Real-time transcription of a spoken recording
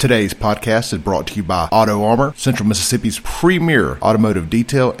Today's podcast is brought to you by Auto Armor, Central Mississippi's premier automotive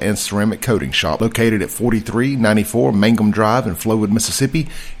detail and ceramic coating shop, located at 4394 Mangum Drive in Flowood, Mississippi.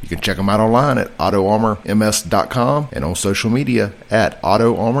 You can check them out online at autoarmorms.com and on social media at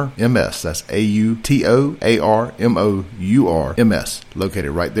AutoArmorMS. That's AutoArmorMS, located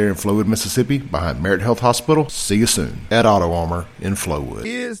right there in Flowood, Mississippi, behind Merit Health Hospital. See you soon at Auto Armor in Flowood. It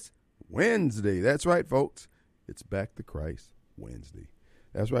is Wednesday. That's right, folks. It's Back to Christ Wednesday.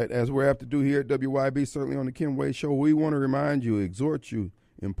 That's right. As we're apt to do here at WYB, certainly on the Kim Wade Show, we want to remind you, exhort you,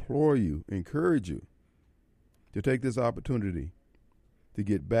 implore you, encourage you to take this opportunity to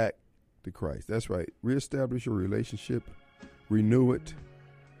get back to Christ. That's right. Reestablish your relationship. Renew it.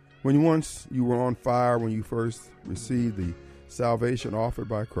 When once you were on fire when you first received the salvation offered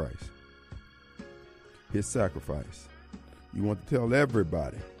by Christ, his sacrifice, you want to tell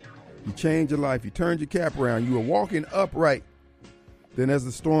everybody. You changed your life. You turned your cap around. You were walking upright. Then as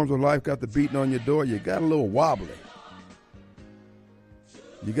the storms of life got the beating on your door, you got a little wobbly.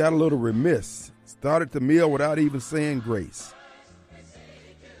 You got a little remiss. Started the meal without even saying grace.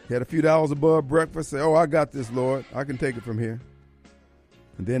 Had a few dollars above breakfast. Say, oh, I got this, Lord. I can take it from here.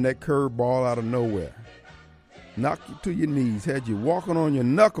 And then that curveball out of nowhere knocked you to your knees, had you walking on your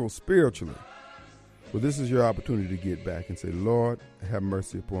knuckles spiritually. Well, this is your opportunity to get back and say, Lord, have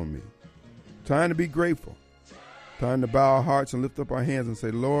mercy upon me. Time to be grateful. Time to bow our hearts and lift up our hands and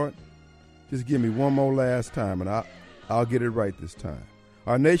say, Lord, just give me one more last time, and I'll get it right this time.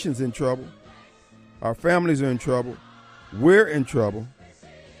 Our nation's in trouble. Our families are in trouble. We're in trouble.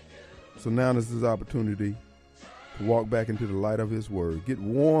 So now this is opportunity to walk back into the light of his word. Get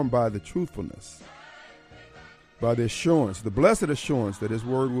warmed by the truthfulness, by the assurance, the blessed assurance that his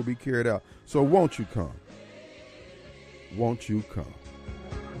word will be carried out. So won't you come? Won't you come?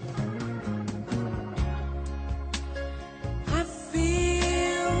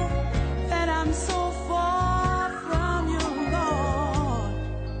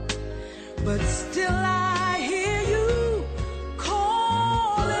 But still I hear you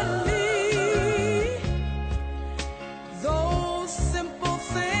calling me. Those simple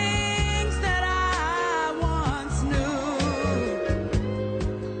things that I once knew.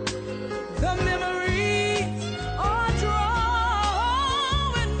 The memories are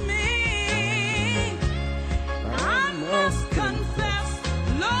drawing me. I must confess,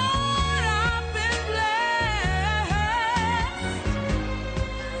 Lord, I've been blessed.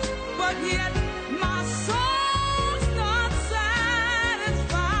 But yet my soul's not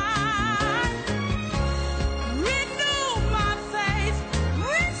satisfied. Renew my faith,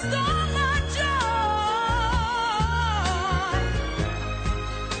 restore my joy,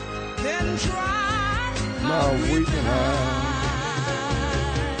 then dry my weeping eyes.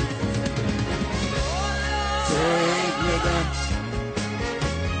 Take me back.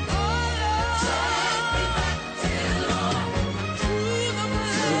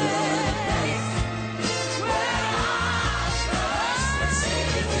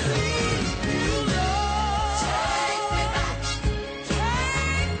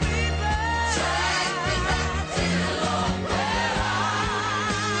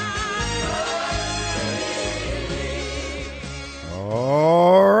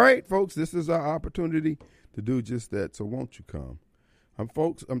 Folks, this is our opportunity to do just that. So won't you come?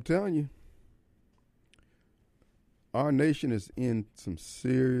 Folks, I'm telling you, our nation is in some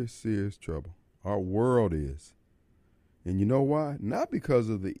serious, serious trouble. Our world is. And you know why? Not because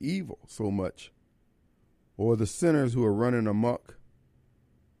of the evil so much or the sinners who are running amok.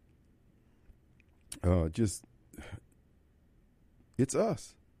 It's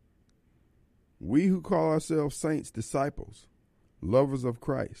us. We who call ourselves saints, disciples, lovers of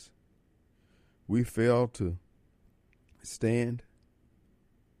Christ. We fail to stand.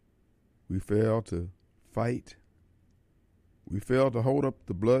 We fail to fight. We fail to hold up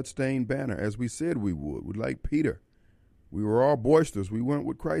the bloodstained banner as we said we would. We like Peter. We were all boisterous. We went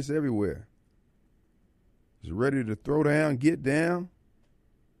with Christ everywhere. Was ready to throw down, get down.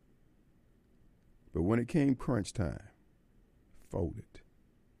 But when it came crunch time, folded.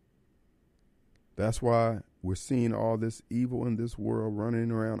 That's why we're seeing all this evil in this world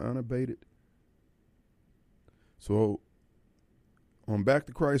running around unabated. So on Back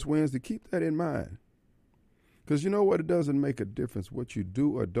to Christ Wednesday, keep that in mind. Because you know what? It doesn't make a difference what you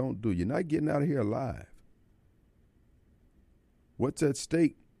do or don't do. You're not getting out of here alive. What's at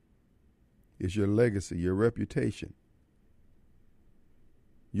stake is your legacy, your reputation,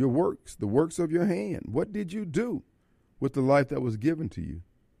 your works, the works of your hand. What did you do with the life that was given to you?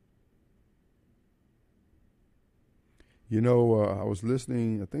 You know, I was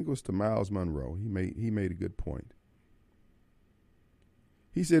listening, I think it was to Miles Monroe. He made a good point.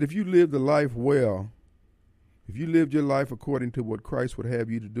 He said, if you live the life well, if you lived your life according to what Christ would have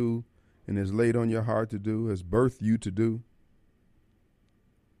you to do and has laid on your heart to do, has birthed you to do,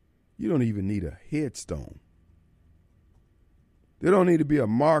 you don't even need a headstone. There don't need to be a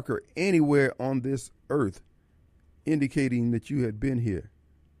marker anywhere on this earth indicating that you had been here,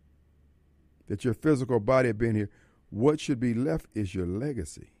 that your physical body had been here. What should be left is your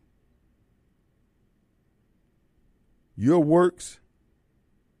legacy. Your works,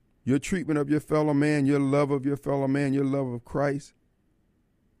 your treatment of your fellow man, your love of your fellow man, your love of Christ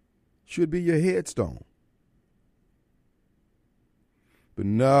should be your headstone. But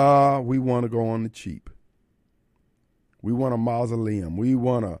no, we want to go on the cheap. We want a mausoleum. We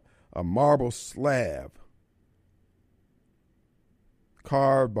want a marble slab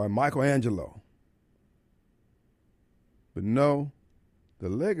carved by Michelangelo. But no, the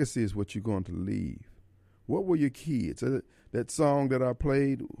legacy is what you're going to leave. What will your kids, that song that I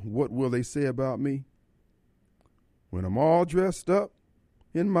played, what will they say about me? When I'm all dressed up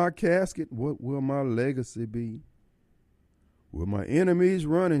in my casket, what will my legacy be? Will my enemies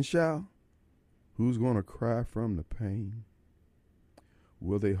run and shout? Who's going to cry from the pain?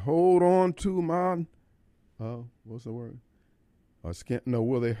 Will they hold on to my, what's the word?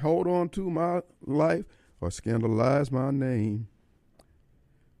 Will they hold on to my life or scandalize my name?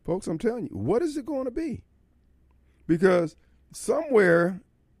 Folks, I'm telling you, what is it going to be? Because somewhere,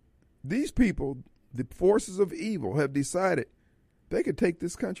 these people, the forces of evil, have decided they could take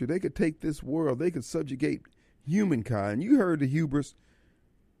this country, they could take this world, they could subjugate humankind. You heard the hubris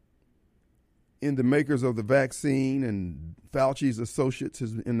in the makers of the vaccine and Fauci's associates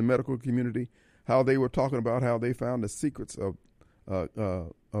in the medical community, how they were talking about how they found the secrets of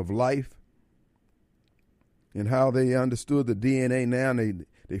life and how they understood the DNA now. And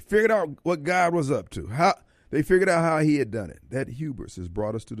they figured out what God was up to. How they figured out how he had done it. That hubris has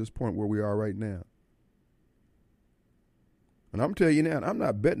brought us to this point where we are right now. And I'm telling you now, I'm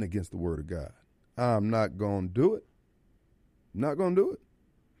not betting against the word of God. I'm not going to do it. I'm not going to do it.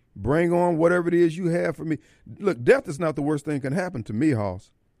 Bring on whatever it is you have for me. Look, death is not the worst thing that can happen to me,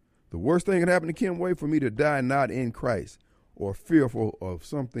 Hoss. The worst thing that can happen to Kim Wade for me to die not in Christ or fearful of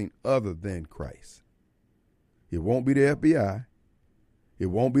something other than Christ. It won't be the FBI. It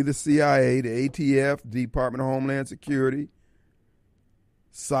won't be the CIA, the ATF, Department of Homeland Security,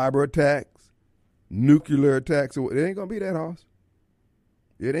 cyber attacks, nuclear attacks. It ain't going to be that, Hoss.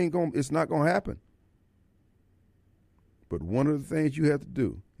 It's not going to happen. But one of the things you have to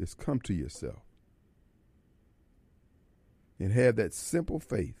do is come to yourself and have that simple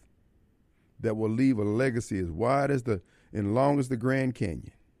faith that will leave a legacy as wide as and long as the Grand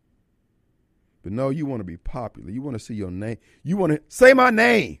Canyon. But no, you want to be popular. You want to see your name. You want to say my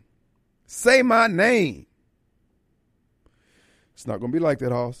name. Say my name. It's not going to be like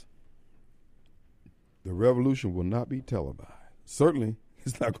that, Hoss. The revolution will not be televised. Certainly,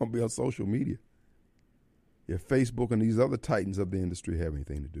 it's not going to be on social media. If Facebook and these other titans of the industry have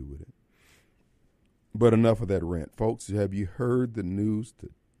anything to do with it. But enough of that rant. Folks, have you heard the news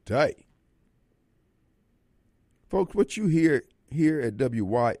today? Folks, what you hear here at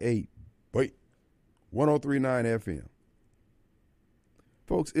WYA, 1039 FM.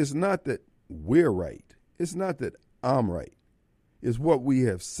 Folks, it's not that we're right. It's not that I'm right. It's what we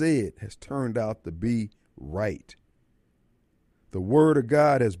have said has turned out to be right. The word of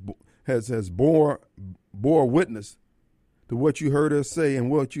God has bore witness to what you heard us say,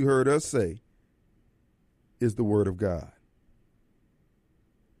 and what you heard us say is the word of God.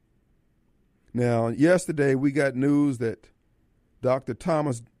 Now, yesterday we got news that Dr.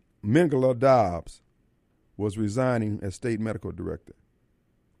 Thomas Mengele Dobbs was resigning as state medical director.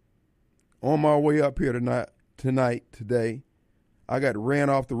 On my way up here today, I got ran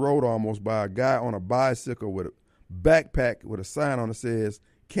off the road almost by a guy on a bicycle with a backpack with a sign on it that says,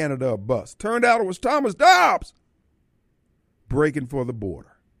 Canada a bus. Turned out it was Thomas Dobbs breaking for the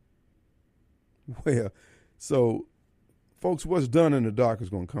border. Well, so, folks, what's done in the dark is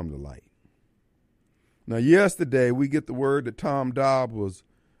going to come to light. Now, yesterday, we get the word that Tom Dobbs was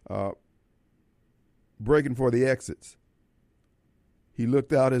breaking for the exits. He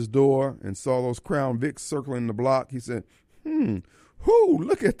looked out his door and saw those Crown Vics circling the block. He said,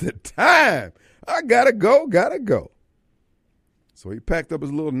 look at the time. I gotta go. So he packed up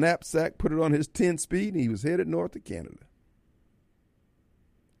his little knapsack, put it on his 10-speed, and he was headed north to Canada.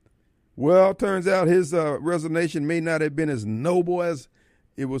 Well, turns out his resignation may not have been as noble as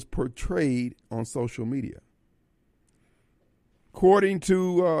it was portrayed on social media. According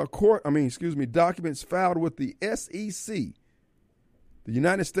to documents filed with the SEC, the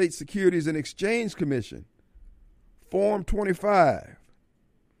United States Securities and Exchange Commission, Form 25,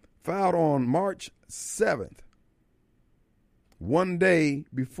 filed on March 7th, one day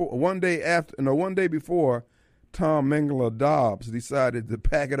before Tom Mengele Dobbs decided to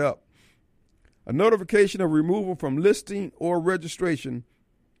pack it up. A notification of removal from listing or registration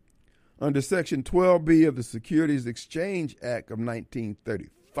under Section 12B of the Securities Exchange Act of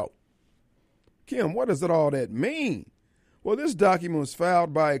 1934. Kim, what does all that mean? Well, this document was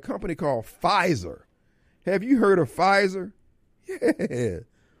filed by a company called Pfizer. Have you heard of Pfizer? Yeah.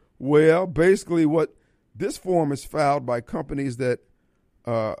 Well, basically what this form is filed by companies that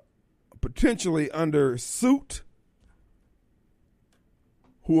potentially under suit,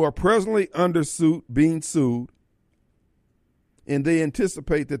 who are presently under suit, being sued, and they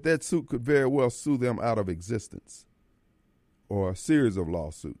anticipate that suit could very well sue them out of existence or a series of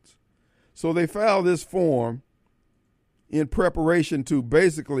lawsuits. So they filed this form in preparation to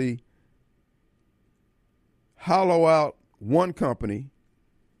basically hollow out one company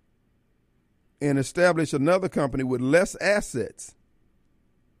and establish another company with less assets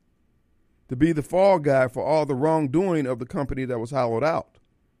to be the fall guy for all the wrongdoing of the company that was hollowed out.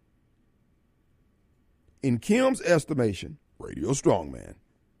 In Kim's estimation, Radio Strongman,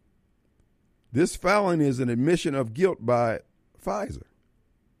 this filing is an admission of guilt by Pfizer,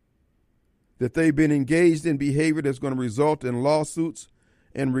 that they've been engaged in behavior that's going to result in lawsuits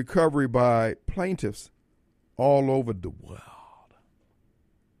and recovery by plaintiffs all over the world.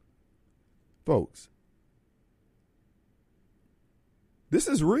 Folks, this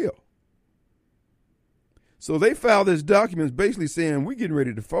is real. So they filed this document basically saying we're getting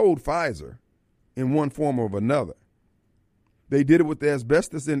ready to fold Pfizer in one form or another. They did it with the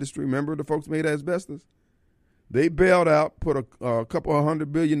asbestos industry. Remember the folks made asbestos? They bailed out, put a couple of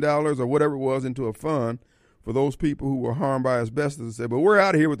 $100 billion or whatever it was into a fund for those people who were harmed by asbestos and said, but we're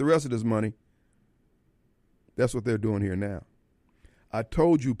out of here with the rest of this money. That's what they're doing here now. I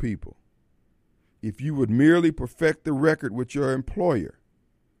told you people, if you would merely perfect the record with your employer,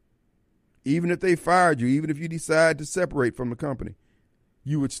 even if they fired you, even if you decide to separate from the company,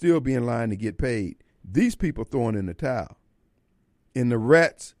 you would still be in line to get paid. These people throwing in the towel. And the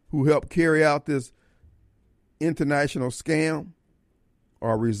rats who helped carry out this international scam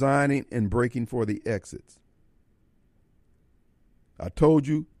are resigning and breaking for the exits. I told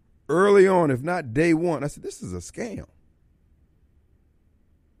you early on, if not day one, I said, this is a scam.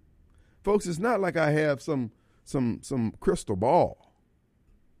 Folks, it's not like I have some crystal ball.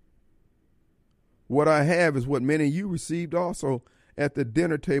 What I have is what many of you received also at the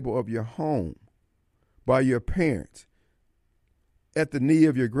dinner table of your home by your parents, at the knee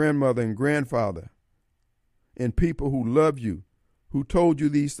of your grandmother and grandfather, and people who love you, who told you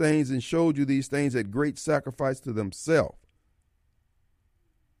these things and showed you these things at great sacrifice to themselves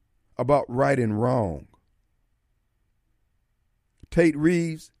about right and wrong. Tate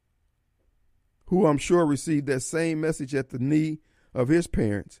Reeves, who I'm sure received that same message at the knee of his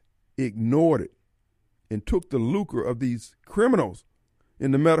parents, ignored it and took the lucre of these criminals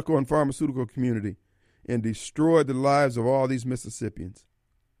in the medical and pharmaceutical community and destroyed the lives of all these Mississippians.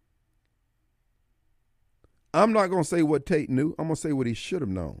 I'm not going to say what Tate knew. I'm going to say what he should have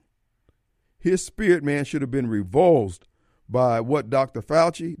known. His spirit man should have been revulsed by what Dr.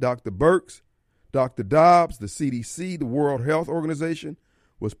 Fauci, Dr. Birx, Dr. Dobbs, the CDC, the World Health Organization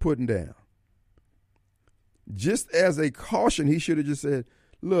was putting down. Just as a caution, he should have just said,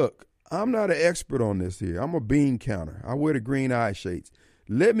 look, I'm not an expert on this here. I'm a bean counter. I wear the green eye shades.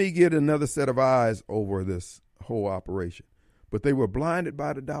 Let me get another set of eyes over this whole operation. But they were blinded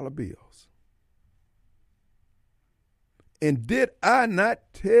by the dollar bills. And did I not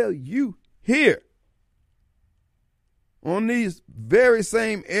tell you here on these very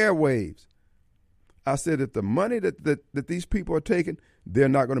same airwaves, I said that the money that these people are taking, they're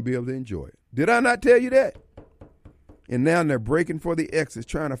not going to be able to enjoy it. Did I not tell you that? And now they're breaking for the exits,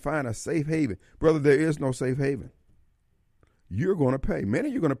 trying to find a safe haven. Brother, there is no safe haven. You're going to pay. Many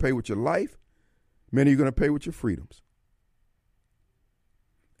of you are going to pay with your life. Many of you are going to pay with your freedoms.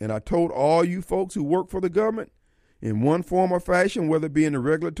 And I told all you folks who work for the government in one form or fashion, whether it be in the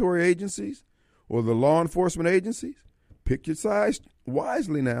regulatory agencies or the law enforcement agencies, pick your sides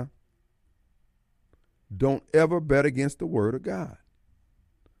wisely now. Don't ever bet against the word of God.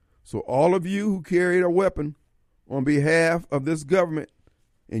 So all of you who carried a weapon on behalf of this government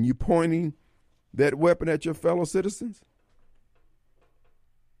and you pointing that weapon at your fellow citizens,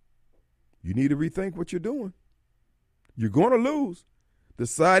 you need to rethink what you're doing. You're going to lose. The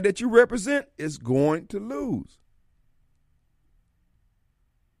side that you represent is going to lose.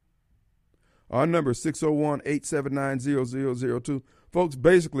 Our number is 601-879-0002. Folks,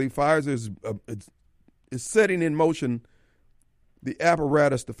 basically, Pfizer is setting in motion the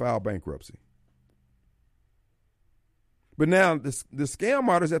apparatus to file bankruptcy. But now the scam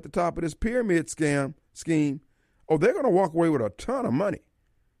artists at the top of this pyramid scheme, they're going to walk away with a ton of money.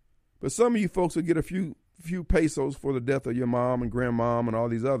 But some of you folks will get a few pesos for the death of your mom and grandmom and all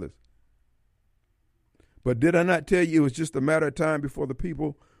these others. But did I not tell you it was just a matter of time before the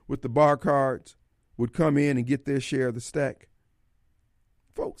people with the bar cards would come in and get their share of the stack?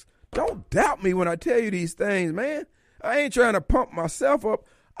 Folks, don't doubt me when I tell you these things, man. I ain't trying to pump myself up.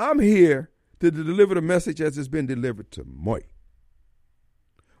 I'm here to deliver the message as it's been delivered to me.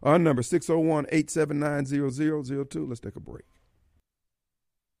 Our number 601-879-0002. Let's take a break.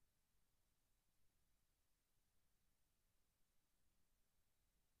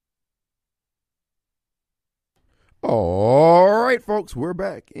 All right, folks, we're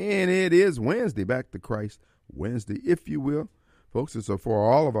back, and it is Wednesday, Back to Christ Wednesday, if you will. Folks, it's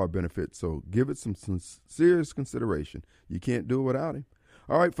for all of our benefits, so give it some serious consideration. You can't do it without him.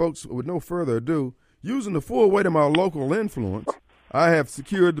 All right, folks, with no further ado, using the full weight of my local influence, I have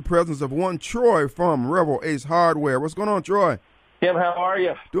secured the presence of one Troy from Rebel Ace Hardware. What's going on, Troy? Tim, how are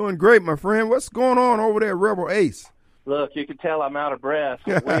you? Doing great, my friend. What's going on over there at Rebel Ace? Look, you can tell I'm out of breath.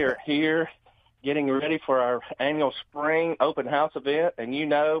 We are here getting ready for our annual spring open house event, and you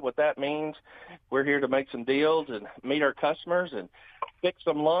know what that means. We're here to make some deals and meet our customers and fix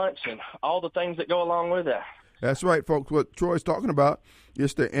some lunch and all the things that go along with that. That's right, folks. What Troy's talking about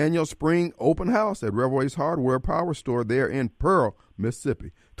is the annual spring open house at Rebel Ace Hardware Power Store there in Pearl,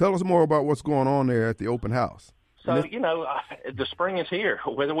 Mississippi. Tell us more about what's going on there at the open house. So, the spring is here,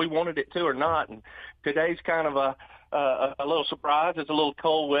 whether we wanted it to or not. And today's kind of a little surprise. It's a little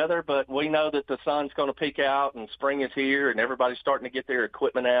cold weather, but we know that the sun's going to peek out and spring is here, and everybody's starting to get their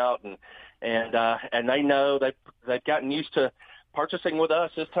equipment out, and they know they've gotten used to purchasing with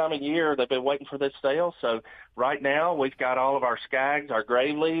us this time of year. They've been waiting for this sale. So right now we've got all of our Skags, our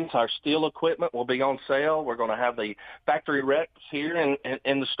Graveleys, our steel equipment will be on sale. We're going to have the factory reps here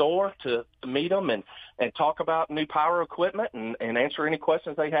in the store to meet them and talk about new power equipment and answer any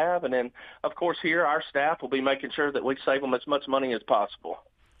questions they have. And then, of course, here our staff will be making sure that we save them as much money as possible.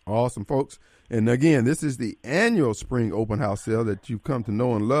 Awesome, folks. And again, this is the annual spring open house sale that you've come to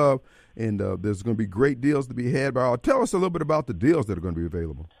know and love. And there's going to be great deals to be had. But tell us a little bit about the deals that are going to be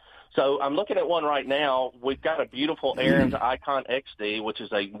available. So I'm looking at one right now. We've got a beautiful Ariens Icon XD, which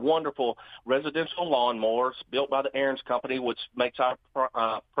is a wonderful residential lawnmower built by the Ariens Company, which makes our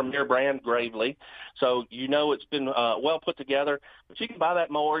premier brand, Gravely. So it's been well put together. But you can buy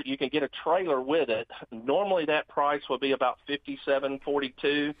that mower. You can get a trailer with it. Normally that price would be about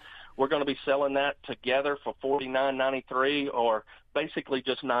 $57.42. We're going to be selling that together for $49.93, or basically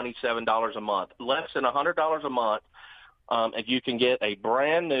just $97 a month, less than $100 a month. And you can get a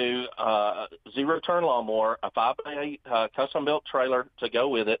brand new zero-turn lawnmower, a 5x8 custom-built trailer to go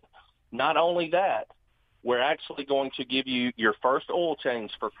with it. Not only that, we're actually going to give you your first oil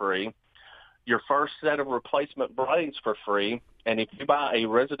change for free, your first set of replacement blades for free, and if you buy a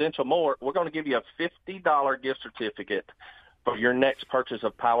residential mower, we're going to give you a $50 gift certificate for your next purchase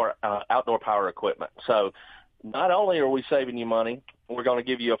of outdoor power equipment. So not only are we saving you money, we're going to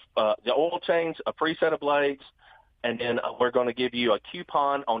give you the oil change, a free set of blades, and then we're going to give you a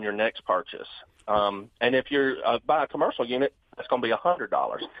coupon on your next purchase. And if you're buy a commercial unit, that's going to be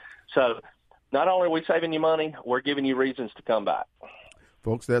 $100. So not only are we saving you money, we're giving you reasons to come back.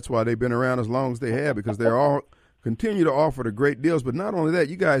 Folks, that's why they've been around as long as they have, because they're all continue to offer the great deals. But not only that,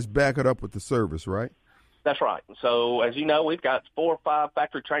 you guys back it up with the service, right? That's right. So as you know, we've got 4 or 5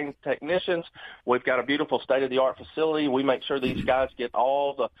 factory-trained technicians. We've got a beautiful state-of-the-art facility. We make sure these guys get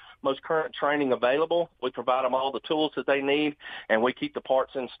all the most current training available. We provide them all the tools that they need, and we keep the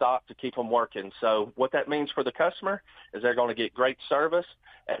parts in stock to keep them working. So what that means for the customer is they're going to get great service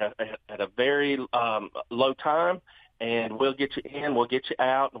at a very low time, and we'll get you in, we'll get you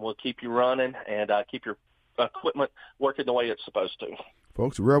out, and we'll keep you running and keep your equipment working the way it's supposed to.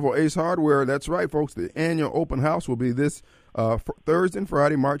 Folks, Rebel Ace Hardware, that's right, folks. The annual open house will be this Thursday and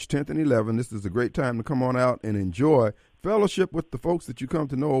Friday, March 10th and 11th. This is a great time to come on out and enjoy fellowship with the folks that you come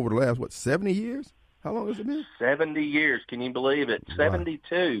to know over the last, 70 years? How long has it been? 70 years. Can you believe it? Wow.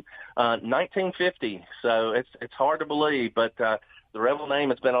 72, 1950. So it's hard to believe, but the Rebel name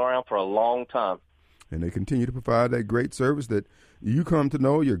has been around for a long time. And they continue to provide that great service that you come to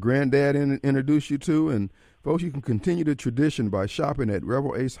know, your granddad introduced you to, and folks, you can continue the tradition by shopping at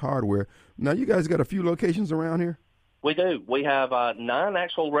Rebel Ace Hardware. Now, you guys got a few locations around here? We do. We have 9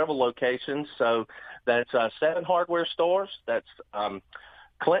 actual Rebel locations. So that's 7 hardware stores. That's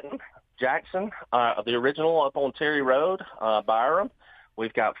Clinton, Jackson, the original up on Terry Road, Byram.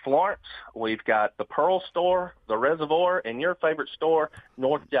 We've got Florence. We've got the Pearl store, the Reservoir, and your favorite store,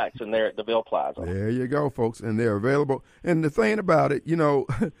 North Jackson, there at the Ville Plaza. There you go, folks, and they're available. And the thing about it,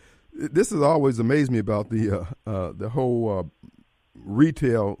 this has always amazed me about the whole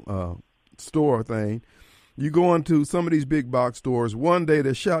retail store thing. You go into some of these big box stores, one day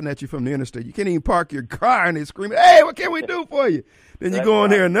they're shouting at you from the interstate. You can't even park your car, and they're screaming, "Hey, what can we do for you?" Then you go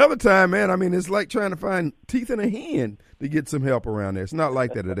in there another time, man. I mean, it's like trying to find teeth in a hen to get some help around there. It's not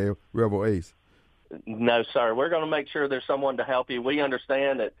like that at Rebel Ace. No, sir. We're going to make sure there's someone to help you. We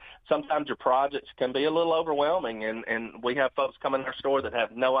understand that sometimes your projects can be a little overwhelming, and we have folks come in our store that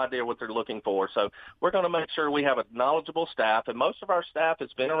have no idea what they're looking for. So we're going to make sure we have a knowledgeable staff, and most of our staff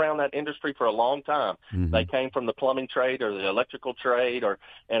has been around that industry for a long time. Mm-hmm. They came from the plumbing trade or the electrical trade or,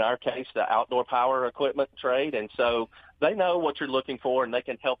 in our case, the outdoor power equipment trade, and so they know what you're looking for, and they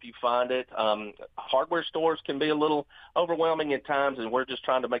can help you find it. Hardware stores can be a little overwhelming at times, and we're just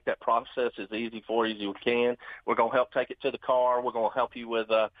trying to make that process as easy for you as we can. We're going to help take it to the car. We're going to help you with,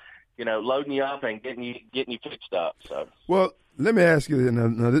 loading you up and getting you fixed up. So, well, let me ask you,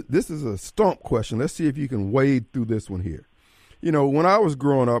 now, this is a stump question. Let's see if you can wade through this one here. When I was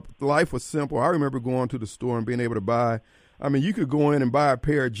growing up, life was simple. I remember going to the store and being able to buy. I mean, you could go in and buy a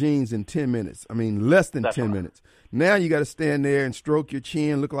pair of jeans in 10 minutes. I mean, less than 10 minutes. Now you got to stand there and stroke your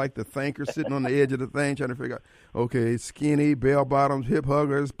chin, look like the thinker sitting on the edge of the thing, trying to figure out, okay, skinny, bell bottoms, hip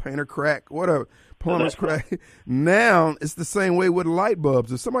huggers, painter crack, whatever, plumber's crack. Now it's the same way with light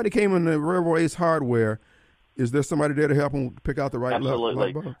bulbs. If somebody came in the Rebel Ace Hardware, is there somebody there to help them pick out the right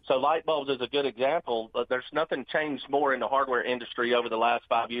light bulb? So light bulbs is a good example. But there's nothing changed more in the hardware industry over the last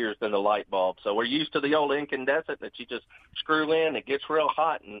 5 years than the light bulb. So we're used to the old incandescent that you just screw in. It gets real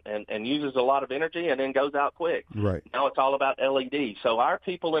hot and uses a lot of energy and then goes out quick. Right. Now it's all about LED. So our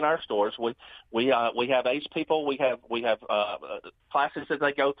people in our stores, we have ACE people. We have classes that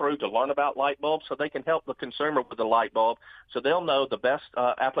they go through to learn about light bulbs so they can help the consumer with the light bulb so they'll know the best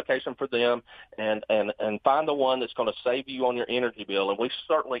application for them and find the one that's going to save you on your energy bill, and we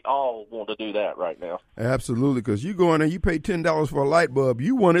certainly all want to do that right now. Absolutely, because you go in there, you pay $10 for a light bulb,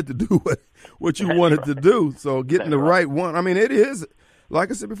 you want it to do what you want it to do, so getting the right one, I mean, it is, like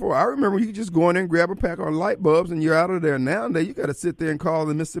I said before, I remember you could just go in there and grab a pack of light bulbs, and you're out of there. Nowadays, you got to sit there and call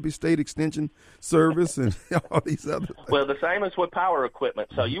the Mississippi State Extension Service and all these other things. Well, the same as with power equipment.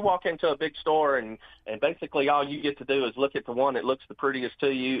 So you walk into a big store, and basically all you get to do is look at the one that looks the prettiest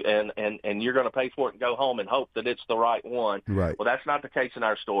to you, and you're going to pay for it and go home and hope that it's the right one. Right. Well, that's not the case in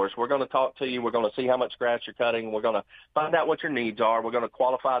our stores. We're going to talk to you. We're going to see how much grass you're cutting. We're going to find out what your needs are. We're going to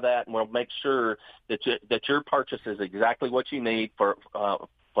qualify that, and we'll make sure that your purchase is exactly what you need for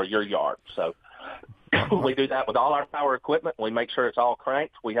your yard. So we do that with all our power equipment. We make sure it's all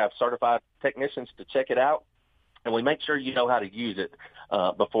cranked. We have certified technicians to check it out, and we make sure you know how to use it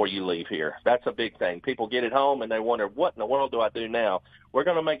before you leave here. That's a big thing. People get it home, and they wonder, what in the world do I do now? We're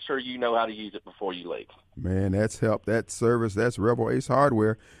going to make sure you know how to use it before you leave. Man, that's help. That's service. That's Rebel Ace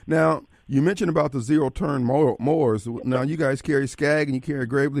Hardware. Now, you mentioned about the zero-turn mowers. Now, you guys carry Skag and you carry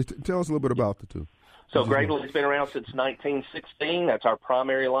Gravely. Tell us a little bit about the two. So Gravely's been around since 1916. That's our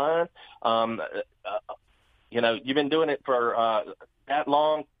primary line. You've been doing it for that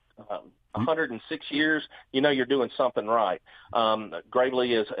long, 106 years. You're doing something right.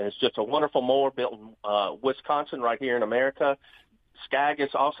 Gravely is just a wonderful mower built in Wisconsin, right here in America. Skag is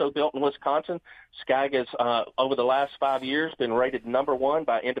also built in Wisconsin. Skag has, over the last 5 years, been rated #1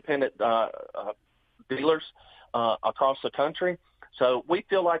 by independent dealers across the country. So we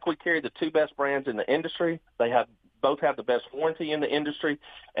feel like we carry the two best brands in the industry. They both have the best warranty in the industry,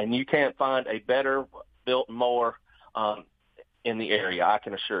 and you can't find a better built mower in the area, I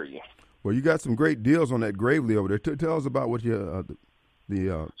can assure you. Well, you got some great deals on that Gravely over there. Tell us about what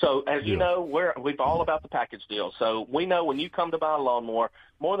So as you know, we're all about the package deal. So we know when you come to buy a lawnmower,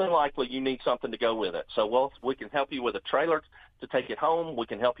 more than likely you need something to go with it. So we can help you with a trailer to take it home. We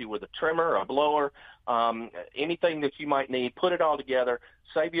can help you with a trimmer, a blower, anything that you might need. Put it all together,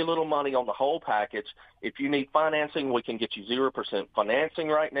 save you a little money on the whole package. If you need financing, we can get you 0% financing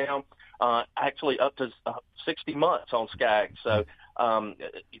right now, actually up to 60 months on Skag. So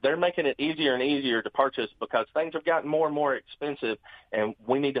they're making it easier and easier to purchase because things have gotten more and more expensive, and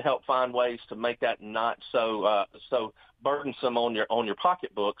we need to help find ways to make that not so burdensome on your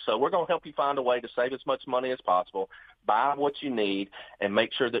pocketbook. So we're going to help you find a way to save as much money as possible, buy what you need, and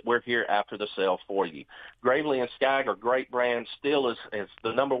make sure that we're here after the sale for you. Gravely and Skag are great brands. Stihl is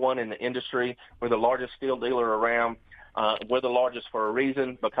the #1 in the industry. We're the largest Stihl dealer around. We're the largest for a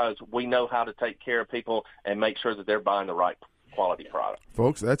reason because we know how to take care of people and make sure that they're buying the right quality product.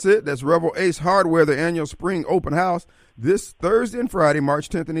 Folks, that's it. That's Revel Ace Hardware, the annual spring open house this Thursday and Friday, March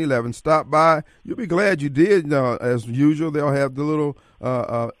 10th and 11th. Stop by. You'll be glad you did. As usual, they'll have the little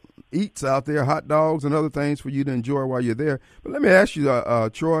eats out there, hot dogs and other things for you to enjoy while you're there. But let me ask you,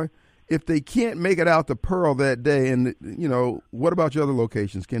 Troy, if they can't make it out to Pearl that day, and, what about your other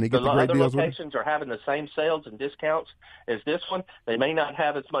locations? Can they get the great other deals? Locations are having the same sales and discounts as this one. They may not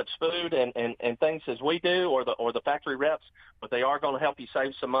have as much food and things as we do, or the factory reps, but they are going to help you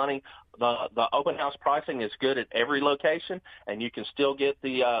save some money. The open house pricing is good at every location, and you can still get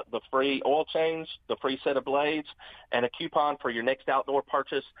the free oil change, the free set of blades, and a coupon for your next outdoor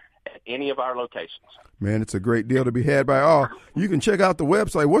purchase at any of our locations. Man, it's a great deal to be had by all. You can check out the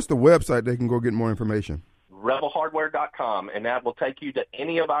website. What's the website they can go get more information? RevelHardware.com, and that will take you to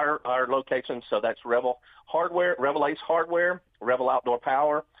any of our locations. So that's Revel Hardware, Revel Ace Hardware, Revel Outdoor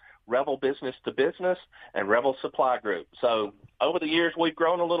Power, Revel Business to Business, and Revel Supply Group. So over the years, we've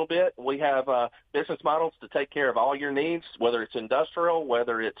grown a little bit. We have business models to take care of all your needs, whether it's industrial,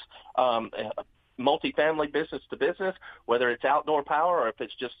 whether it's multifamily business to business, whether it's outdoor power or if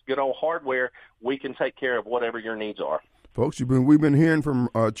it's just good old hardware, we can take care of whatever your needs are. Folks, we've been hearing from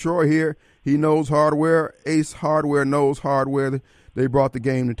Troy here. He knows hardware. Ace Hardware knows hardware. They brought the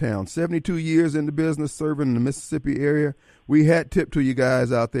game to town. 72 years in the business, serving the Mississippi area. We hat tip to you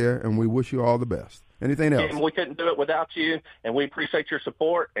guys out there, and we wish you all the best. Anything else? And we couldn't do it without you, and we appreciate your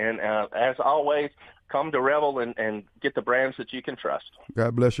support. And as always, come to Revel and get the brands that you can trust.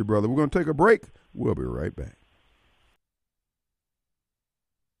 God bless you, brother. We're going to take a break. We'll be right back.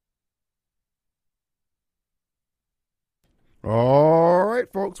 All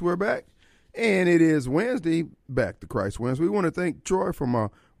right, folks, we're back. And it is Wednesday, Back to Christ Wednesday. We want to thank Troy from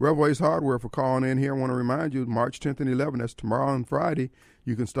Revel Ace Hardware for calling in here. I want to remind you, March 10th and 11th, that's tomorrow and Friday,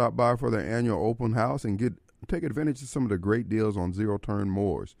 you can stop by for their annual open house and take advantage of some of the great deals on zero-turn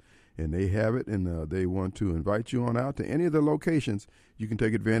mowers. And they have it, and they want to invite you on out to any of the locations. You can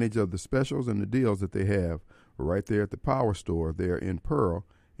take advantage of the specials and the deals that they have right there at the Power Store there in Pearl.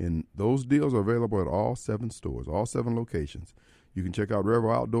 And those deals are available at all 7 stores, all 7 locations. You can check out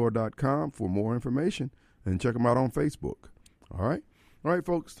RevelOutdoor.com for more information and check them out on Facebook. All right? All right,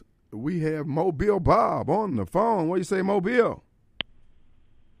 folks, we have Mobile Bob on the phone. What do you say, Mobile?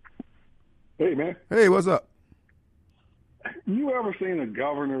 Hey, man. Hey, what's up? You ever seen a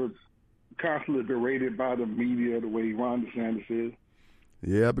governor constantly berated by the media the way Ron DeSantis is?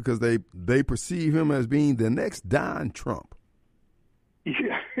 Yeah, because they perceive him as being the next Don Trump.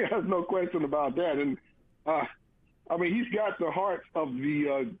 Yeah, there's no question about that. And, he's got the hearts of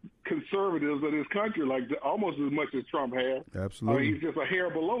the conservatives of this country, almost as much as Trump has. Absolutely. He's just a hair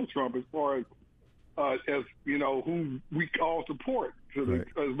below Trump as far as who we all support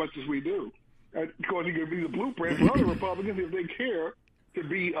as much as we do. Of course, he could be the blueprint for other Republicans if they care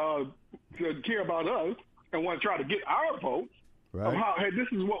to care about us and want to try to get our votes. Right. Of how, hey, this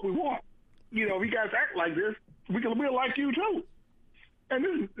is what we want. If you guys act like this, we'll like you too. And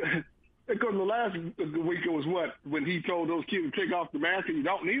this is because the last week it was when he told those kids to take off the mask and you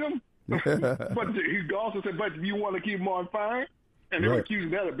don't need them. But he also said, but you want to keep them on fire, and they're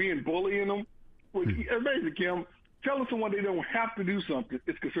accusing that of bullying them. Which basically, Kim, telling someone they don't have to do something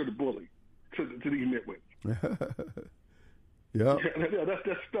is considered bullying to these nitwits. Yeah,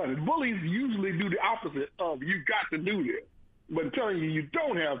 that's stunning. Bullies usually do the opposite of you got to do this, but telling you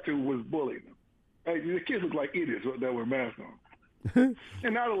don't have to was bullying them. Hey, the kids look like idiots that were masked on.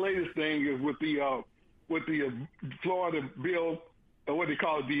 And now the latest thing is with the Florida bill, what they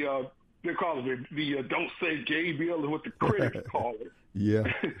call it, they call it the "Don't Say Gay" bill, is what the critics call it. Yeah.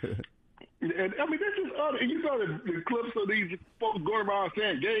 And this is other. And you saw the clips of these folks going around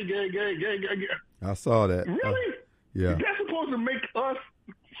saying "gay, gay, gay, gay, gay, gay." I saw that. Really? Yeah. That's supposed to make us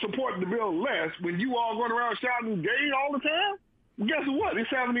support the bill less when you all going around shouting "gay" all the time. Guess what? It's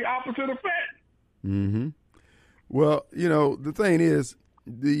having the opposite effect. Mm-hmm. Well, the thing is,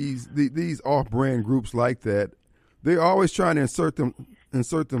 these off-brand groups like that, they're always trying to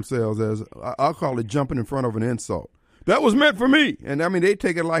insert themselves as, I'll call it jumping in front of an insult. That was meant for me. And, they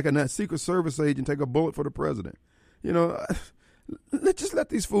take it like a Secret Service agent take a bullet for the president. Just let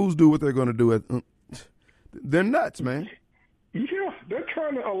these fools do what they're going to do. They're nuts, man. Yeah, they're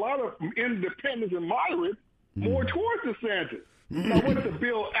turning a lot of independents and moderates more towards DeSantis. Now, what the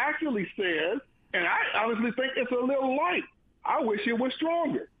bill actually says, and I honestly think it's a little light. I wish it was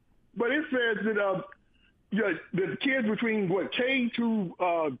stronger. But it says that the kids between, K to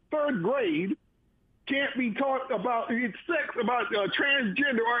third grade can't be taught about sex, about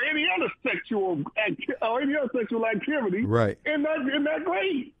transgender or any other sexual activity Right. in that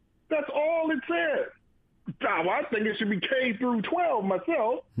grade. That's all it says. I think it should be K through 12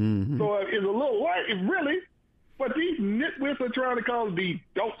 myself. Mm-hmm. So it's a little light, really. But these nitwits are trying to call it the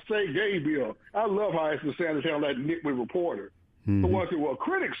Don't Say Gay bill. I love how Esther Sanders handled that nitwit reporter. Mm-hmm. The one thing what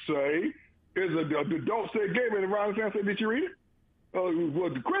critics say is the Don't Say Gay bill. And Ron Sanders said, did you read it?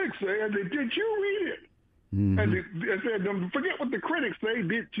 What the critics say is, did you read it? Mm-hmm. And they said, forget what the critics say,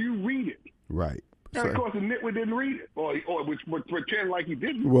 did you read it? Right. And of course, the nitwit didn't read it, or which would pretend like he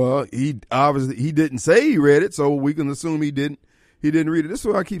didn't. Well, he obviously he didn't say he read it, so we can assume he didn't. He didn't read it. This is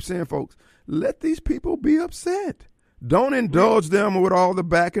what I keep saying, folks. Let these people be upset. Don't indulge them with all the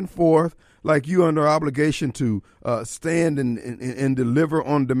back and forth like you under obligation to stand and deliver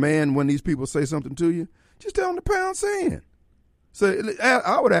on demand when these people say something to you. Just tell them to pound sand. So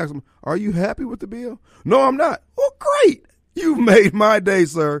I would ask them, are you happy with the bill? No, I'm not. Well, great. You've made my day,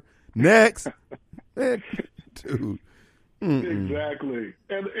 sir. Next. Man, dude. Mm-mm. Exactly.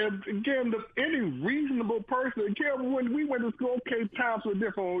 And again, any reasonable person, again, when we went to school, okay, times were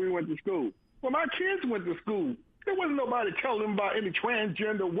different when we went to school. When my kids went to school, there wasn't nobody telling them about any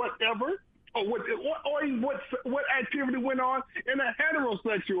transgender whatever, or what activity went on in a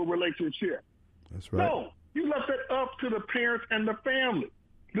heterosexual relationship. That's right. No, you left it up to the parents and the family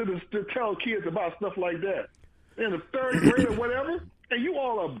to tell kids about stuff like that. In the third grade or whatever, and you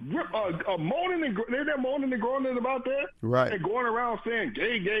all are moaning and moaning and groaning about that, right? And going around saying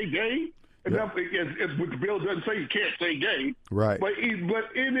gay, gay, gay. And yeah. The bill doesn't say you can't say gay, right? But you're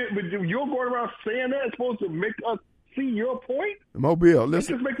going around saying that it's supposed to make us see your point. Mobile,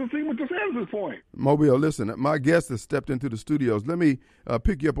 listen. It just makes us see what DeSantis' point. Mobile, listen. My guest has stepped into the studios. Let me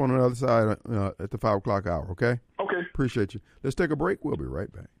pick you up on the other side at the 5 o'clock hour. Okay. Okay. Appreciate you. Let's take a break. We'll be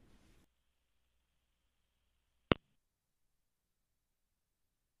right back.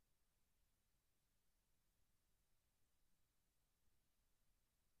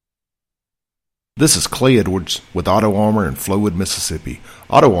 This is Clay Edwards with Auto Armor in Flowood, Mississippi.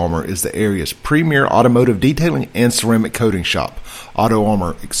 Auto Armor is the area's premier automotive detailing and ceramic coating shop. Auto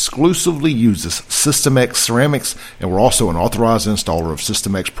Armor exclusively uses System X ceramics, and we're also an authorized installer of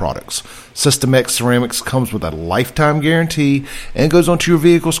System X products. System X ceramics comes with a lifetime guarantee and goes onto your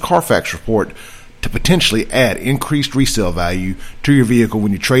vehicle's Carfax report to potentially add increased resale value to your vehicle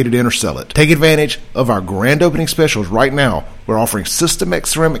when you trade it in or sell it. Take advantage of our grand opening specials right now. We're offering System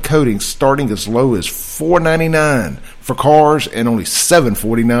X ceramic coatings starting as low as $4.99 for cars and only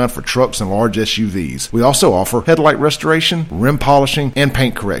 $7.49 for trucks and large SUVs. We also offer headlight restoration, rim polishing, and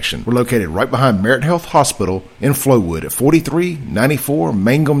paint correction. We're located right behind Merit Health Hospital in Flowood at 4394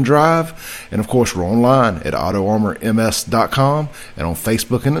 Mangum Drive. And of course, we're online at AutoArmorMS.com and on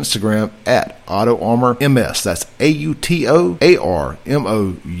Facebook and Instagram at AutoArmorMS. That's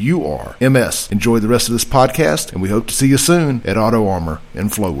AutoArmorMS. Enjoy the rest of this podcast, and we hope to see you soon at Auto Armor in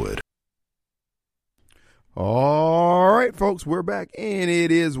Flowood. All right, folks, we're back, and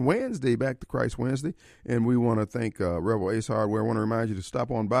it is Wednesday, Back to Christ Wednesday, and we want to thank Rebel Ace Hardware. I want to remind you to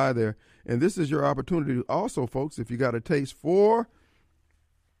stop on by there, and this is your opportunity also, folks, if you got a taste for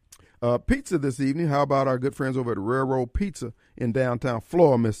pizza this evening. How about our good friends over at Railroad Pizza in downtown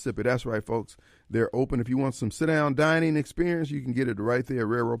Florida, Mississippi? That's right, folks. They're open. If you want some sit-down dining experience, you can get it right there at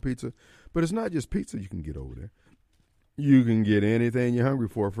Railroad Pizza, but it's not just pizza you can get over there. You can get anything you're hungry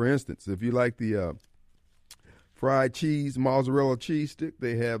for. For instance, if you like the fried cheese, mozzarella cheese stick,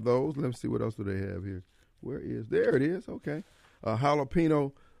 they have those. Let me see, what else do they have here? There it is, okay.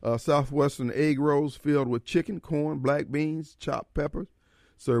 Jalapeno Southwestern egg rolls filled with chicken, corn, black beans, chopped peppers,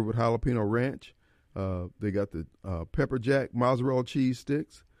 served with jalapeno ranch. They got the pepper jack mozzarella cheese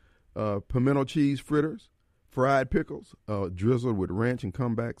sticks, pimento cheese fritters, fried pickles, drizzled with ranch and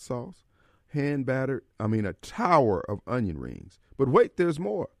comeback sauce, a tower of onion rings. But wait, there's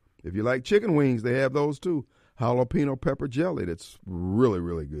more. If you like chicken wings, they have those too. Jalapeno pepper jelly, that's really,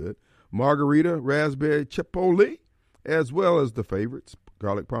 really good. Margarita, raspberry chipotle, as well as the favorites,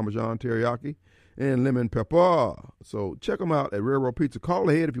 garlic parmesan teriyaki, and lemon pepper. So check them out at Railroad Pizza. Call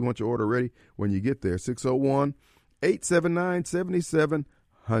ahead if you want your order ready when you get there,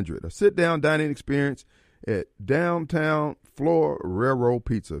 601-879-7700. A sit-down dining experience at downtown Florida Railroad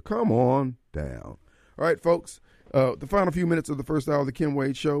Pizza. Come on down. All right, folks, the final few minutes of the first hour of the Kim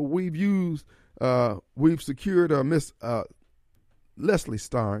Wade Show, we've secured Miss Leslie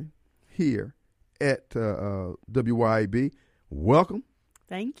Stein here at WYAB. Welcome.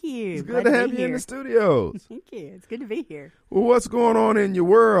 Thank you. It's good to have you in the studios. Thank you. It's good to be here. Well, what's going on in your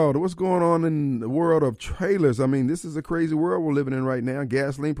world? What's going on in the world of trailers? I mean, this is a crazy world we're living in right now.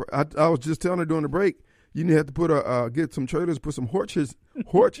 Gasoline. I was just telling her during the break, you have to put get some trailers, put some hitches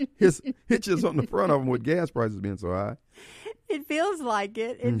on the front of them with gas prices being so high. It feels like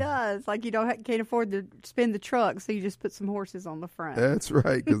it. It does. Like you can't afford to spend the truck, so you just put some horses on the front. That's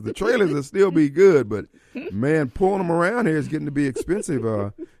right, because the trailers will still be good, but man, pulling them around here is getting to be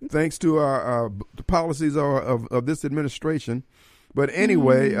expensive. Thanks to the policies of this administration. But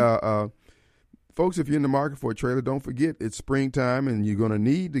anyway, folks, if you're in the market for a trailer, don't forget it's springtime, and you're going to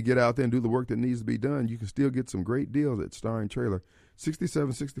need to get out there and do the work that needs to be done. You can still get some great deals at Starring Trailer,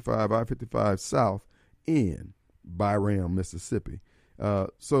 6765 I-55 South in Byram, Mississippi.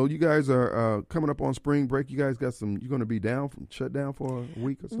 So you guys are coming up on spring break. You guys got you're going to be shut down for a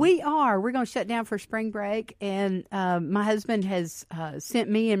week or so? We are. We're going to shut down for spring break. And my husband has sent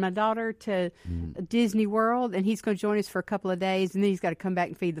me and my daughter to Disney World, and he's going to join us for a couple of days. And then he's got to come back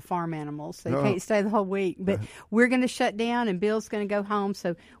and feed the farm animals. So he can't stay the whole week. But we're going to shut down, and Bill's going to go home.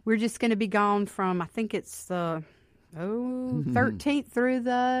 So we're just going to be gone from, I think it's 13th through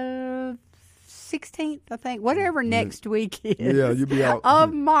the 16th, I think, whatever next week is. Yeah, you'll be out.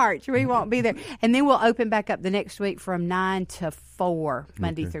 Of March. We won't be there. And then we'll open back up the next week from 9 to 4,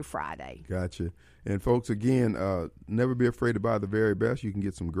 Monday through Friday. Gotcha. And folks, again, never be afraid to buy the very best. You can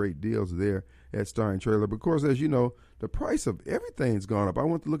get some great deals there at Starring Trailer. But of course, as you know, the price of everything's gone up. I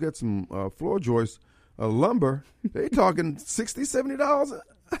went to look at some floor joist lumber. They talking $60, $70.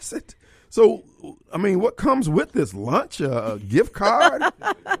 I said, so, I mean, what comes with this lunch? A gift card?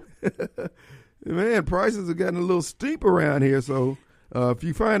 Man, prices have gotten a little steep around here. So if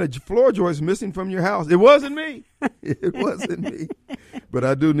you find a floor joist missing from your house, it wasn't me. It wasn't me. But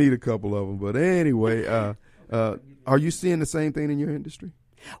I do need a couple of them. But anyway, are you seeing the same thing in your industry?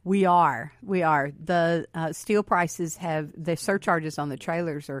 We are. The steel prices the surcharges on the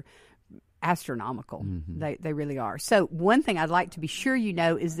trailers are astronomical. They really are. So one thing I'd like to be sure you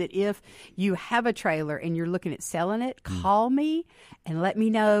know is that if you have a trailer and you're looking at selling it, call me and let me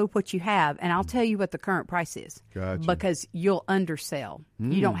know what you have, and I'll tell you what the current price is. Gotcha. Because you'll undersell.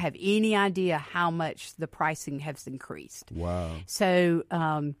 You don't have any idea how much the pricing has increased. Wow. So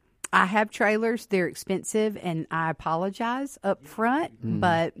I have trailers. They're expensive, and I apologize up front,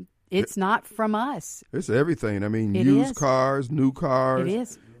 but it's not from us. It's everything. I mean, It used is. cars, new cars. It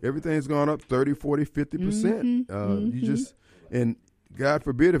is. Everything's gone up 30, 40, 50%. You just, and God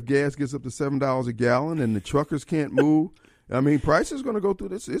forbid if gas gets up to $7 a gallon and the truckers can't move. I mean, price is going to go through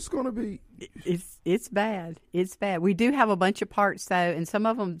this. It's going to be. It's bad. It's bad. We do have a bunch of parts, though, and some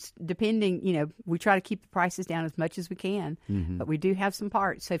of them, depending, we try to keep the prices down as much as we can. But we do have some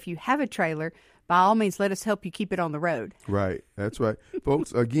parts. So if you have a trailer, by all means, let us help you keep it on the road. Right. That's right.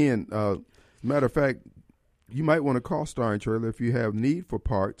 Folks, again, matter of fact, you might want to call Starring Trailer if you have need for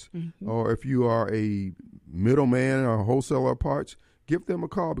parts, or if you are a middleman or a wholesaler of parts, give them a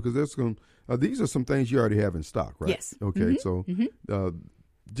call, because these are some things you already have in stock, right? Yes. Okay. So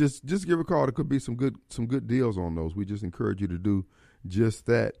just give a call. There could be some good deals on those. We just encourage you to do just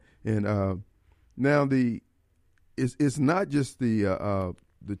that. And now it's not just the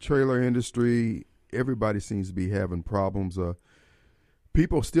trailer industry. Everybody seems to be having problems.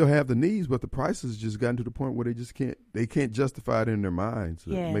 People still have the needs, but the prices just gotten to the point where they can't justify it in their minds,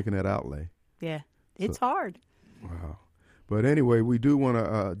 making that outlay. Yeah. It's hard. Wow. But anyway, we do want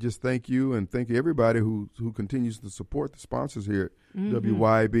to just thank you and thank everybody who continues to support the sponsors here at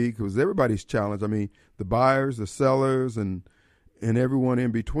WYB, because everybody's challenged. I mean, the buyers, the sellers, and everyone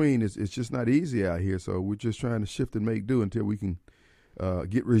in between, it's just not easy out here. So we're just trying to shift and make do until we can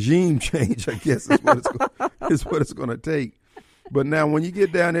get regime change, I guess is what it's going to take. But now, when you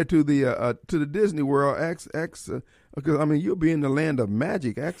get down there to the Disney World, because I mean, you'll be in the land of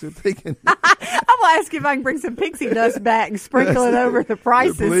magic. Ask if they can. I'm gonna ask if I can bring some pixie dust back and sprinkle it over the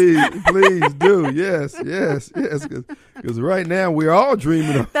prices. Please do. Yes. Because right now we're all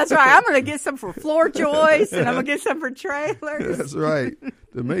dreaming of. That's right. I'm gonna get some for floor joists, and I'm gonna get some for trailers. That's right.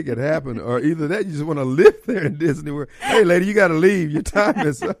 To make it happen, or either that you just want to live there in Disney World. Hey, lady, you got to leave. Your time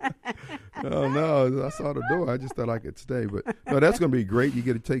is up. Oh no, I saw the door. I just thought I could stay, but no, that's going to be great. You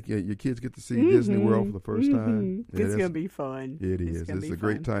get to take your kids get to see Disney World for the first time. Yeah, it's going to be fun. It is. It's a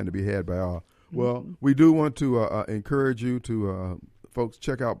great time to be had by all. Well, we do want to encourage you to folks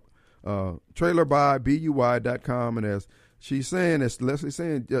check out trailerbybuy.com, and as she's saying, as Leslie's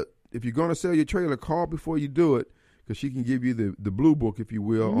saying, if you're going to sell your trailer, call before you do it, because she can give you the blue book, if you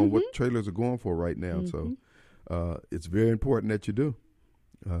will, on what trailers are going for right now. So it's very important that you do.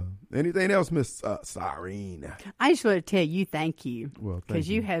 Anything else, Miss Cyrene? I just want to tell you thank you, Well, because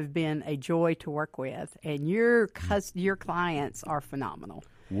you have been a joy to work with, and your clients are phenomenal.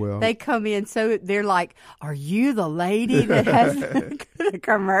 Well, They come in, so they're like, "Are you the lady that has the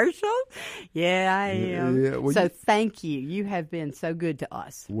commercial?" Yeah, I am. Yeah, well, so thank you. You have been so good to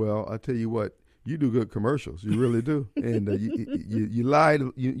us. Well, I tell you what, you do good commercials. You really do. And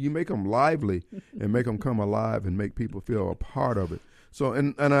you make them lively and make them come alive and make people feel a part of it. So,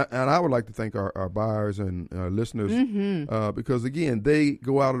 and I would like to thank our buyers and our listeners because, again, they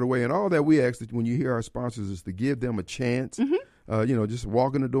go out of the way. And all that we ask when you hear our sponsors is to give them a chance. Just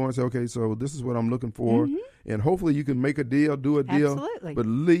walk in the door and say, okay, so this is what I'm looking for. And hopefully you can make a deal, do a deal. Absolutely. But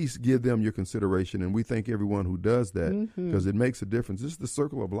at least give them your consideration. And we thank everyone who does that because it makes a difference. This is the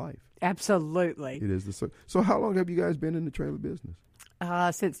circle of life. Absolutely. It is the circle. So how long have you guys been in the trailer business?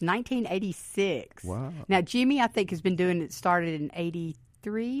 Since 1986. Wow. Now, Jimmy, I think, has been doing it, started in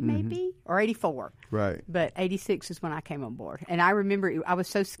 83 maybe, or 84. Right. But 86 is when I came on board. And I remember I was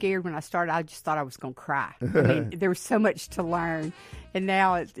so scared when I started, I just thought I was going to cry. I mean, there was so much to learn. And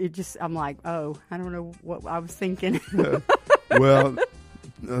now it just, I'm like, oh, I don't know what I was thinking. Well,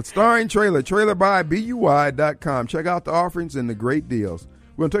 starring trailerbybuy.com. Check out the offerings and the great deals.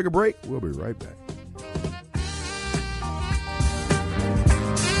 We're going to take a break. We'll be right back.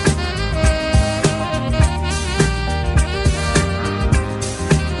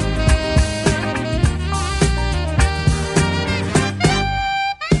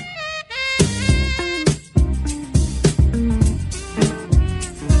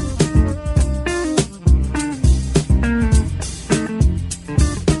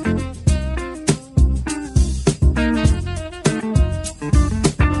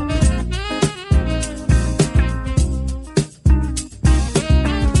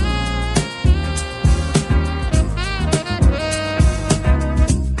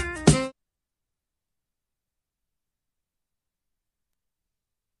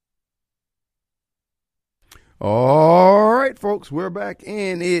 All right, folks, we're back,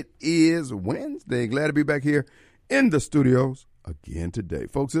 and it is Wednesday. Glad to be back here in the studios again today.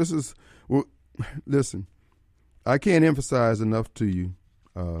 Folks, listen, I can't emphasize enough to you,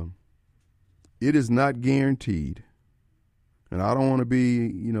 it is not guaranteed, and I don't want to be,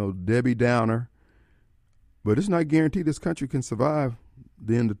 Debbie Downer, but it's not guaranteed this country can survive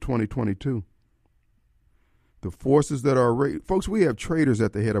the end of 2022. The forces that are, folks, we have traitors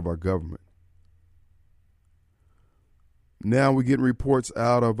at the head of our government. Now we're getting reports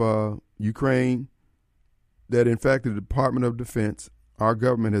out of Ukraine that, in fact, the Department of Defense, our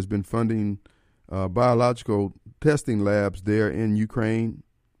government has been funding biological testing labs there in Ukraine.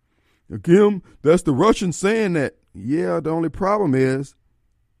 Kim, that's the Russians saying that. Yeah, the only problem is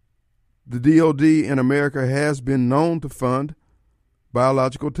the DOD in America has been known to fund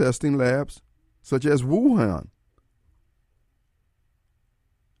biological testing labs such as Wuhan.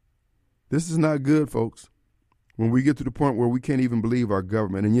 This is not good, folks. When we get to the point where we can't even believe our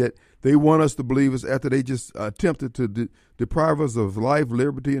government, and yet they want us to believe us after they just attempted to deprive us of life,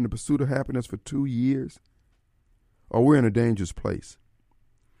 liberty, and the pursuit of happiness for 2 years, or we're in a dangerous place.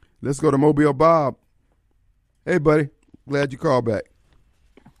 Let's go to Mobile Bob. Hey, buddy. Glad you called back.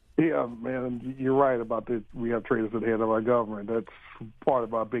 Yeah, man, you're right about that. We have traitors at the head of our government. That's part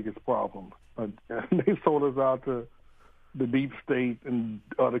of our biggest problem. They sold us out to the deep state and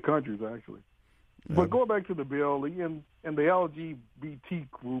other countries, actually. But going back to the bill, and the LGBT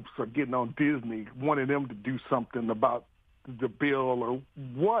groups are getting on Disney, wanting them to do something about the bill or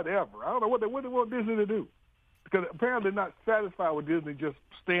whatever. I don't know what they want Disney to do, because apparently they're not satisfied with Disney just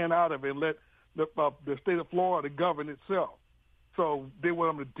staying out of it and let the state of Florida govern itself. So they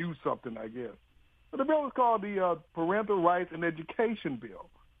want them to do something, I guess. But the bill is called the Parental Rights and Education Bill,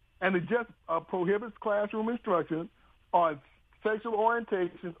 and it just prohibits classroom instruction on sexual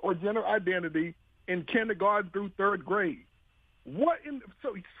orientation or gender identity in kindergarten through third grade. It'll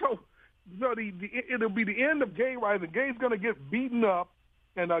be the end of gay rights, and gays going to get beaten up,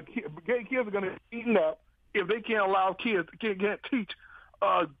 and gay kids are going to get beaten up if they can't allow kids, can't teach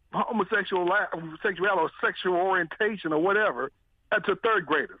homosexuality or sexual orientation or whatever to third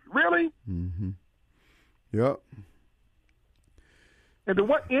graders. Really? Mm-hmm. Yep. And to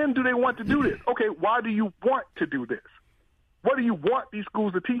what end do they want to do this? Okay, why do you want to do this? What do you want these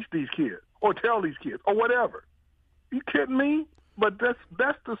schools to teach these kids or tell these kids or whatever? You kidding me? But that's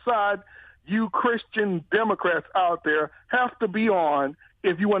the side you Christian Democrats out there have to be on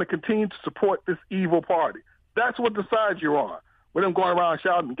if you want to continue to support this evil party. That's what the side you're on, with them going around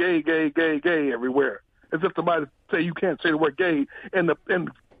shouting gay, gay, gay, gay everywhere, as if somebody say you can't say the word gay in the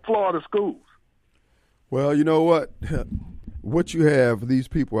Florida schools. Well, you know what? What you have, these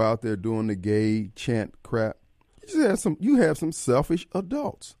people out there doing the gay chant crap, you have some selfish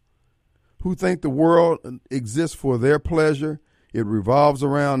adults who think the world exists for their pleasure. It revolves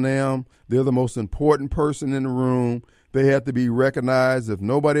around them. They're the most important person in the room. They have to be recognized. If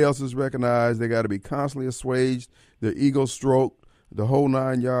nobody else is recognized, they got to be constantly assuaged, their ego stroked, the whole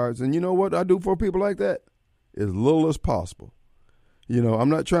 9 yards. And you know what I do for people like that? As little as possible. You know, I'm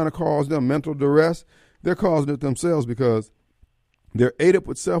not trying to cause them mental duress. They're causing it themselves because they're ate up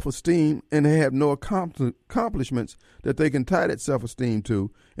with self-esteem and they have no accomplishments that they can tie that self-esteem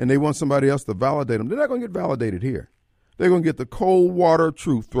to, and they want somebody else to validate them. They're not going to get validated here. They're going to get the cold water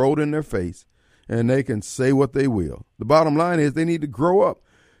truth thrown in their face, and they can say what they will. The bottom line is they need to grow up.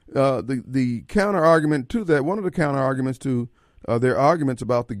 The counter-argument to that, one of the counter-arguments to their arguments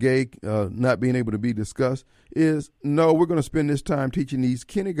about the gay not being able to be discussed is, no, we're going to spend this time teaching these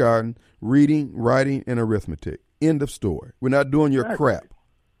kindergarten reading, writing, and arithmetic. End of story. We're not doing your crap.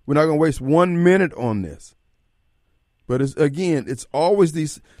 We're not going to waste 1 minute on this. But it's always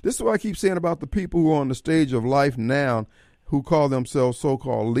these. This is what I keep saying about the people who are on the stage of life now who call themselves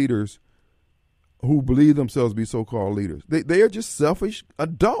so-called leaders, who believe themselves to be so-called leaders. They are just selfish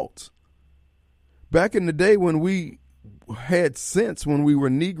adults. Back in the day when we had sense, when we were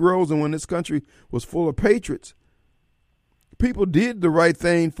Negroes and when this country was full of patriots, people did the right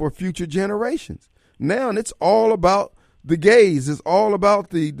thing for future generations. Now it's all about the gays. It's all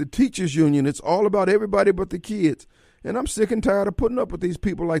about the teachers union. It's all about everybody but the kids. And I'm sick and tired of putting up with these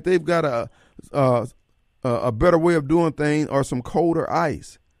people like they've got a better way of doing things or some colder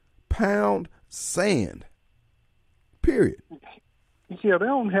ice. Pound sand. Period. Yeah, they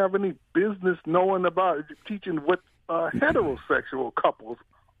don't have any business knowing about teaching what heterosexual couples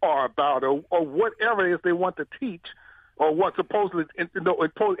are about or whatever it is they want to teach or what's supposedly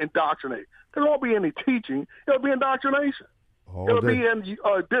indoctrinate. There won't be any teaching. It'll be indoctrination. It'll be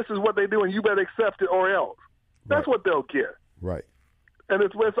this is what they do and you better accept it or else. That's what they'll get. Right. And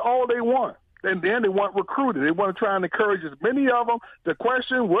it's all they want. And then they want recruited. They want to try and encourage as many of them to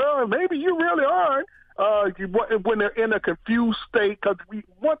question, well, maybe you really aren't. When they're in a confused state, because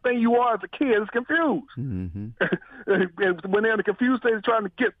one thing you are as a kid is confused. Mm-hmm. And when they're in a confused state, they're trying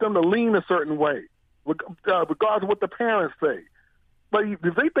to get them to lean a certain way, regardless of what the parents say. But if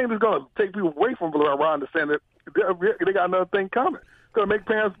they think it's going to take people away from Ron DeSantis, they got another thing coming. It's going to make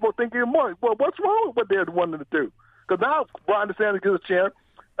parents think even more. Well, what's wrong with what they're wanting to do? Because now Ron DeSantis gets a chance,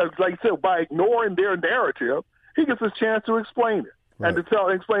 like you said, by ignoring their narrative, he gets a chance to explain it. Right. And to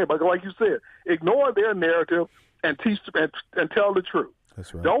explain, but like you said, ignore their narrative and teach and tell the truth.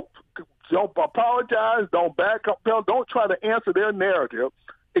 That's right. Don't apologize. Don't back up. Don't try to answer their narrative.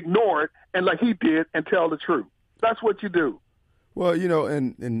 Ignore it, and like he did, and tell the truth. That's what you do. Well, you know,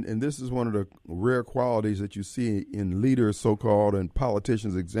 and this is one of the rare qualities that you see in leaders, so-called, and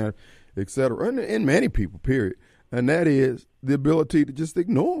politicians, et cetera, and in many people, period. And that is the ability to just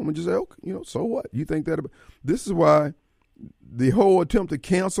ignore them and just say, okay, you know, so what? You think that about? This is why the whole attempt to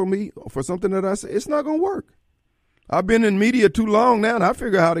cancel me for something that I say, it's not going to work. I've been in media too long now, and I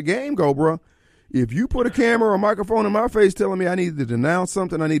figure how the game go, bro. If you put a camera or a microphone in my face telling me I need to denounce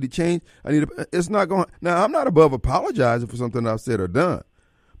something, I need to change, it's not going. Now, I'm not above apologizing for something I've said or done,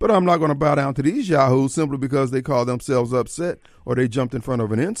 but I'm not going to bow down to these yahoos simply because they call themselves upset or they jumped in front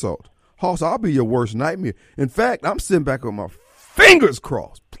of an insult. Hoss, I'll be your worst nightmare. In fact, I'm sitting back with my fingers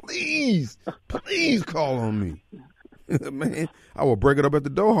crossed. Please call on me. Man, I will break it up at the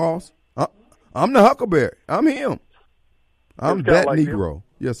door, Hoss. I'm the Huckleberry. I'm him. I'm that like Negro. Him.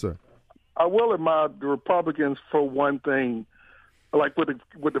 Yes, sir. I will admire the Republicans for one thing, like with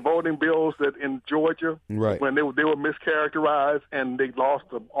the voting bills that in Georgia, right, when they were mischaracterized and they lost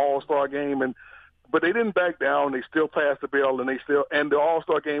the All-Star game, but they didn't back down. They still passed the bill, and the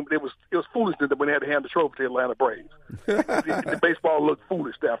All-Star game. It was foolishness that when they had to hand the trophy to the Atlanta Braves. the baseball looked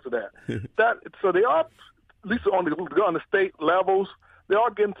foolish after that. So they are, at least on the state levels, they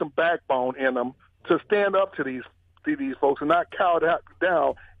are getting some backbone in them to stand up to these folks and not cow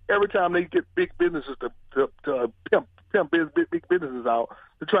down every time they get big businesses to pimp big businesses out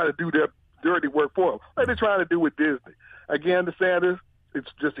to try to do their dirty work for them, like they're trying to do with Disney. Again, DeSantis, it's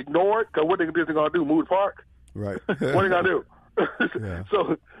just ignore it, because what they're going to do, move the park? Right. What are they going to do? Yeah.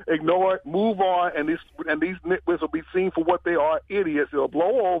 So ignore it, move on, and these nitwits will be seen for what they are, idiots. They'll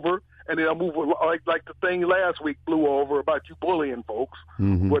blow over, and they'll move like the thing last week blew over about you bullying folks.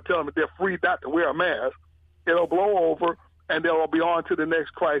 Mm-hmm. We're telling them they're free not to wear a mask. It'll blow over, and they'll be on to the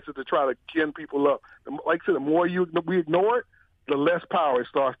next crisis to try to gin people up. Like I said, the more we ignore it, the less power it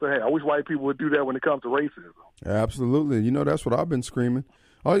starts to have. I wish white people would do that when it comes to racism. Absolutely. You know, that's what I've been screaming.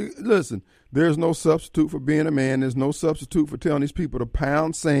 Listen, there's no substitute for being a man. There's no substitute for telling these people to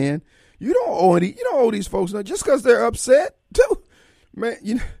pound sand. You don't owe these folks nothing just because they're upset. Too, man.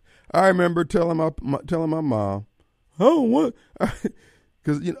 You know, I remember telling my mom, oh, what?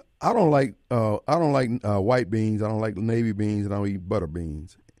 Because I don't like white beans. I don't like navy beans, and I don't eat butter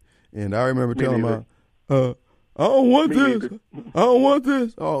beans. And I remember telling I don't want Me this. neither. I don't want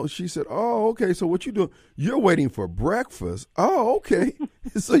this. Oh, she said, oh, okay, so what you doing? You're waiting for breakfast. Oh, okay.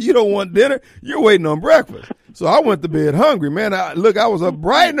 So you don't want dinner? You're waiting on breakfast. So I went to bed hungry, man. I was up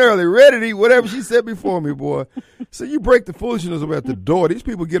bright and early, ready to eat whatever she said before me, boy. So you break the foolishness at the door. These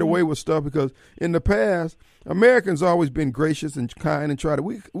people get away with stuff because in the past, Americans always been gracious and kind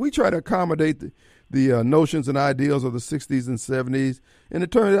and we try to accommodate the notions and ideals of the 60s and 70s. And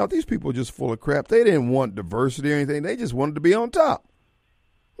it turned out these people were just full of crap. They didn't want diversity or anything. They just wanted to be on top.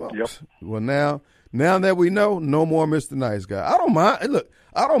 Well, Yep. well now that we know, no more Mr. Nice Guy. I don't mind. Look,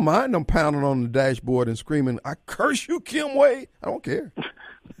 I don't mind them pounding on the dashboard and screaming, I curse you, Kim Wade. I don't care.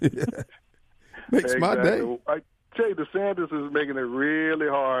 Makes my day. I tell you, DeSantis is making it really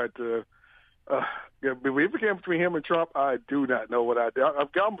hard to. If it came between him and Trump, I do not know what I do.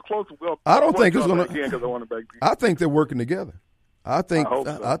 I've gotten close. Well, I don't think it's going to. Because I want to back. I think they're working together. I think hope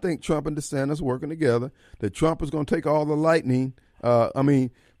so. I think Trump and DeSantis working together. That Trump is going to take all the lightning.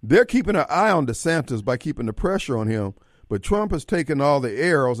 They're keeping an eye on DeSantis by keeping the pressure on him. But Trump has taken all the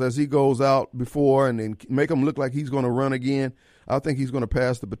arrows as he goes out before and then make him look like he's going to run again. I think he's going to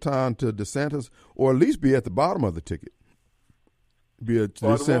pass the baton to DeSantis, or at least be at the bottom of the ticket. One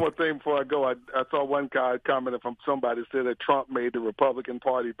more thing before I go, I saw one guy commenting from somebody said that Trump made the Republican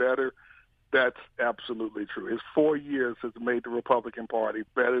Party better. That's absolutely true. His 4 years has made the Republican Party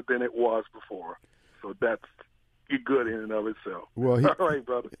better than it was before. So that's good in and of itself. Well, all right,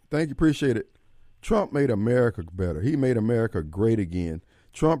 brother. Thank you. Appreciate it. Trump made America better. He made America great again.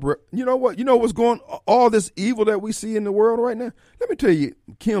 Trump, you know what? You know what's going on? All this evil that we see in the world right now? Let me tell you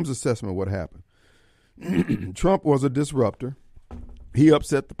Kim's assessment of what happened. Trump was a disruptor. He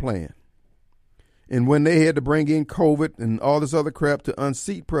upset the plan. And when they had to bring in COVID and all this other crap to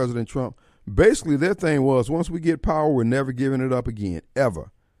unseat President Trump, basically their thing was, once we get power, we're never giving it up again,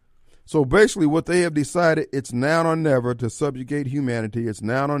 ever. So basically what they have decided, it's now or never to subjugate humanity. It's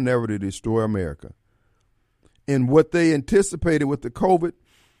now or never to destroy America. And what they anticipated with the COVID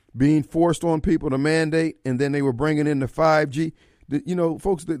being forced on people to mandate, and then they were bringing in the 5G. You know,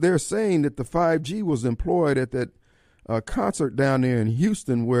 folks, they're saying that the 5G was employed at that concert down there in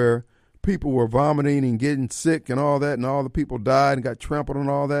Houston where people were vomiting and getting sick and all that, and all the people died and got trampled and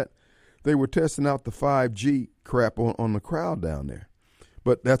all that. They were testing out the 5G crap on the crowd down there.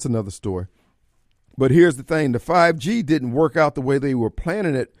 But that's another story. But here's the thing. The 5G didn't work out the way they were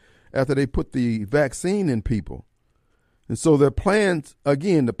planning it after they put the vaccine in people. And so their plans,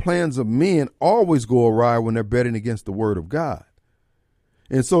 again, the plans of men always go awry when they're betting against the word of God.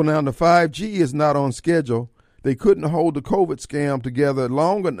 And so now the 5G is not on schedule. They couldn't hold the COVID scam together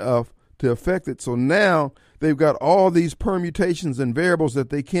long enough to affect it. So now they've got all these permutations and variables that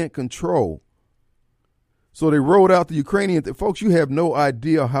they can't control. So they rolled out the Ukrainian. Folks, you have no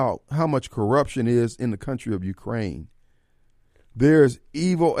idea how much corruption is in the country of Ukraine. There's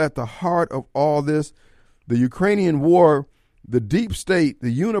evil at the heart of all this. The Ukrainian war, the deep state,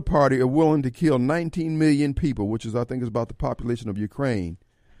 the uniparty are willing to kill 19 million people, which is, I think, is about the population of Ukraine,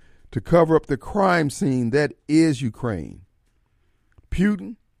 to cover up the crime scene that is Ukraine.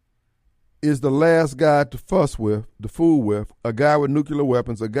 Putin is the last guy to fuss with, to fool with, a guy with nuclear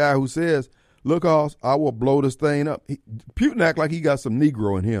weapons, a guy who says, look, I will blow this thing up. Putin act like he got some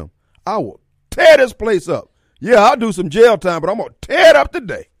Negro in him. I will tear this place up. Yeah, I'll do some jail time, but I'm going to tear it up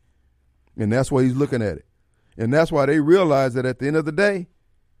today. And that's why he's looking at it. And that's why they realize that at the end of the day,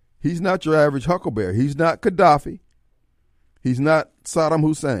 he's not your average huckleberry. He's not Gaddafi. He's not Saddam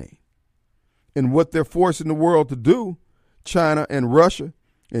Hussein. And what they're forcing the world to do, China and Russia,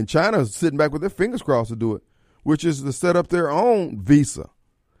 and China is sitting back with their fingers crossed to do it, which is to set up their own visa,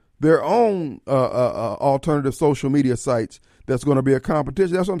 their own alternative social media sites that's going to be a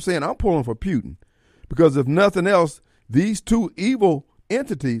competition. That's what I'm saying. I'm pulling for Putin. Because if nothing else, these two evil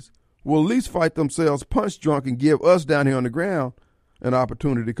entities will at least fight themselves punch drunk and give us down here on the ground an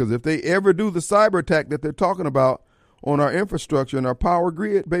opportunity. Because if they ever do the cyber attack that they're talking about on our infrastructure and our power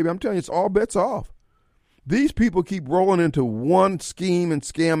grid, baby, I'm telling you, it's all bets off. These people keep rolling into one scheme and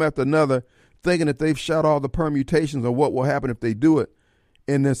scam after another, thinking that they've shot all the permutations of what will happen if they do it.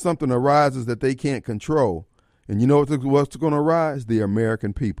 And then something arises that they can't control. And you know what's going to arise? The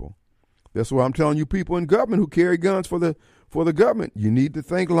American people. That's why I'm telling you people in government who carry guns for the government, you need to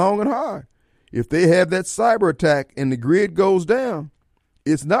think long and hard. If they have that cyber attack and the grid goes down,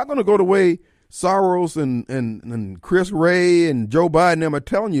 it's not going to go the way Soros and Chris Wray and Joe Biden and them are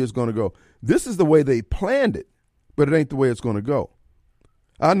telling you it's going to go. This is the way they planned it, but it ain't the way it's going to go.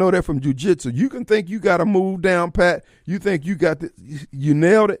 I know that from jiu-jitsu. You can think you got to move down, Pat. You think you got this, you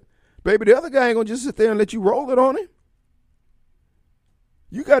nailed it. Baby, the other guy ain't going to just sit there and let you roll it on him.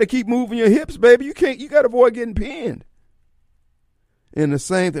 You got to keep moving your hips, baby. You got to avoid getting pinned. And the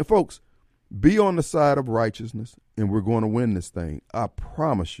same thing, folks, be on the side of righteousness, and we're going to win this thing. I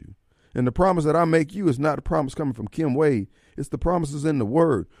promise you. And the promise that I make you is not a promise coming from Kim Wade. It's the promises in the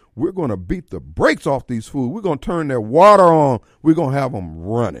Word. We're going to beat the brakes off these fools. We're going to turn their water on. We're going to have them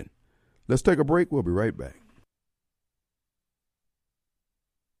running. Let's take a break. We'll be right back.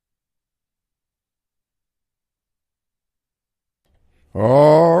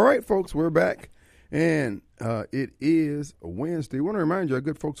 All right, folks, we're back. And it is a Wednesday. I want to remind you, our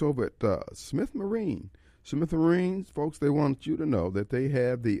good folks over at Smith Marine. Smith Marine, folks, they want you to know that they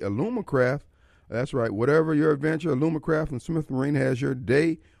have the Alumacraft. That's right. Whatever your adventure, Alumacraft and Smith Marine has your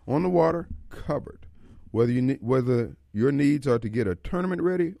day on the water covered. Whether your needs are to get a tournament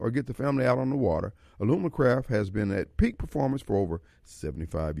ready or get the family out on the water, Alumacraft has been at peak performance for over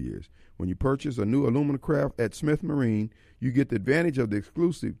 75 years. When you purchase a new Alumacraft at Smith Marine, you get the advantage of the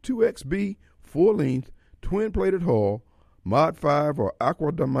exclusive 2XB full-length twin-plated hull, Mod 5 or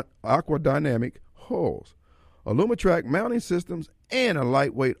Aquadynamic hulls, Alumatrack mounting systems, and a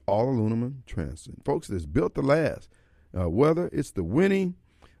lightweight all-aluminum transom. Folks, it's built to last. Whether it's winning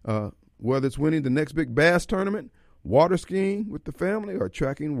the next big bass tournament, water skiing with the family, or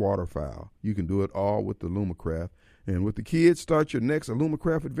tracking waterfowl, you can do it all with the Alumacraft. And with the kids, start your next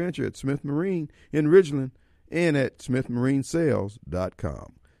Alumacraft adventure at Smith Marine in Ridgeland and at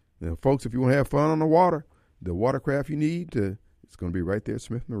smithmarinesales.com. Now, folks, if you want to have fun on the water, the watercraft you need, it's going to be right there at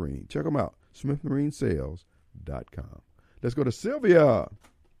Smith Marine. Check them out, smithmarinesales.com. Let's go to Sylvia.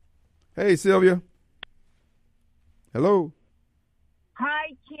 Hey, Sylvia. Hello.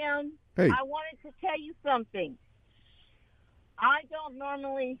 Hi, Kim. Hey. I wanted to tell you something. I don't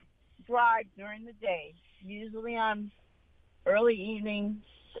normally drive during the day. Usually I'm early evening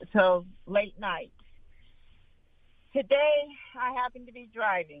till late night. Today, I happen to be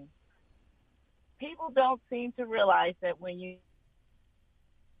driving. People don't seem to realize that when you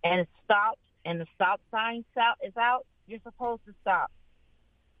and it stops and the stop sign is out, you're supposed to stop.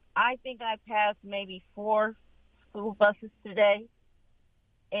 I think I passed maybe 4 school buses today,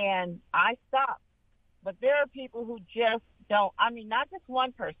 and I stopped. But there are people who just don't. I mean, not just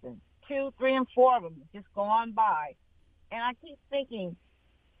one person, 2, 3, and 4 of them just go on by. And I keep thinking,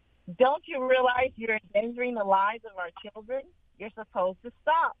 don't you realize you're endangering the lives of our children? You're supposed to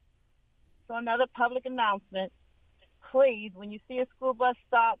stop. So another public announcement, please, when you see a school bus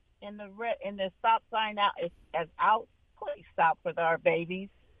stop and the stop sign out is out, please stop for our babies.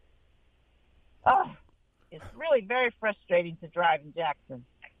 Oh, it's really very frustrating to drive in Jackson.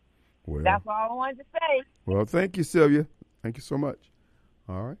 Well, that's all I wanted to say. Well, thank you, Sylvia. Thank you so much.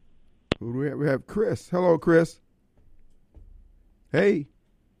 All right. Who do we have? We have Chris. Hello, Chris. Hey.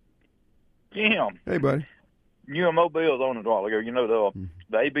 Jim. Hey, buddy. You and Mobile's on it a while ago. You know,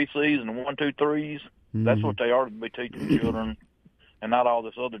 the ABCs and the 1, 2, 3s, that's what they ought to be teaching children and not all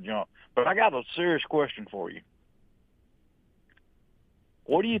this other junk. But I got a serious question for you.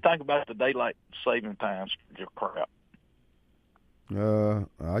 What do you think about the daylight saving times crap?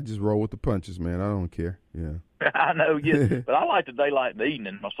 I just roll with the punches, man. I don't care. Yeah. I know, yeah. But I like the daylight in the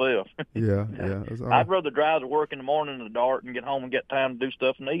evening myself. Yeah. I'd rather drive to work in the morning in the dark and get home and get time to do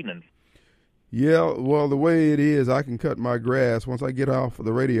stuff in the evening. Yeah, well, the way it is, I can cut my grass. Once I get off of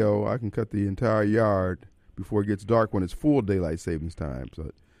the radio, I can cut the entire yard before it gets dark when it's full daylight savings time.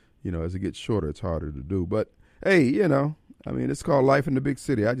 So, as it gets shorter, it's harder to do. But, hey, it's called life in the big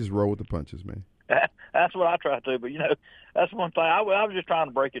city. I just roll with the punches, man. That's what I try to, but, that's one thing. I was just trying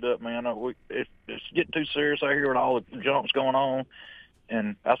to break it up, man. It's getting too serious out here with all the junk's going on.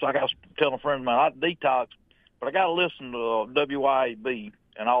 And that's like I was telling a friend of mine, I detox, but I got to listen to WYAB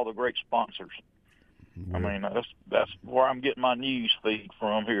and all the great sponsors. Yeah. I mean, that's where I'm getting my news feed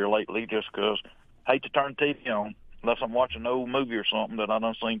from here lately, just because I hate to turn the TV on unless I'm watching an old movie or something that I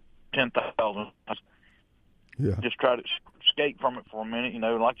done seen 10,000 times. Yeah. Just try to escape from it for a minute.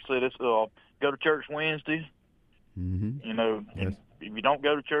 Like you said, it's go to church Wednesdays. Mm-hmm. And if you don't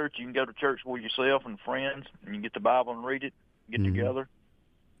go to church, you can go to church with yourself and friends, and you get the Bible and read it, get together.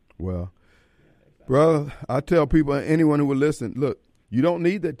 Well, brother, I tell people, anyone who will listen, look, you don't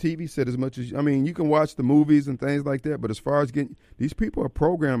need that TV set as much as, you can watch the movies and things like that, but as far as these people are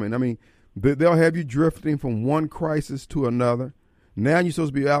programming, they'll have you drifting from one crisis to another. Now you're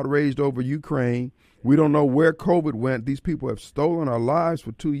supposed to be outraged over Ukraine. We don't know where COVID went. These people have stolen our lives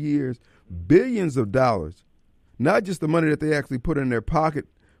for 2 years, billions of dollars. Not just the money that they actually put in their pocket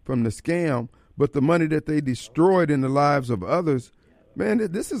from the scam, but the money that they destroyed in the lives of others. Man,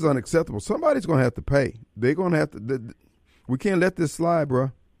 this is unacceptable. Somebody's going to have to pay. They're going to have to. We can't let this slide,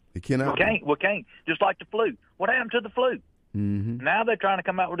 bro. It cannot. We can't. Just like the flu. What happened to the flu? Mm-hmm. Now they're trying to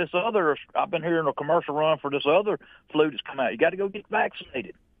come out with this other. I've been hearing a commercial run for this other flu that's come out. You got to go get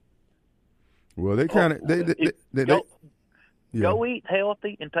vaccinated. Well, they kind of go eat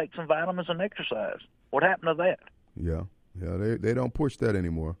healthy and take some vitamins and exercise. What happened to that? Yeah. They don't push that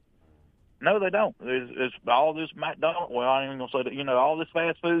anymore. No, they don't. It's all this McDonald's. Well, I ain't gonna say that. You know, all this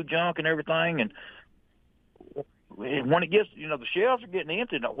fast food junk and everything. And when it gets, you know, the shelves are getting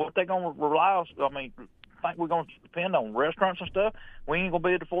empty. Now, what they gonna rely on? I mean, think we're gonna depend on restaurants and stuff? We ain't gonna be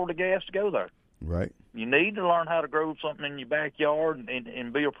able to afford the gas to go there. Right. You need to learn how to grow something in your backyard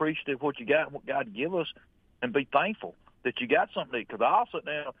and be appreciative of what you got, what God give us, and be thankful that you got something to eat. Because I'll sit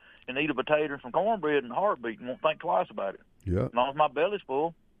down and eat a potato and some cornbread in a heartbeat and won't think twice about it. Yeah. As long as my belly's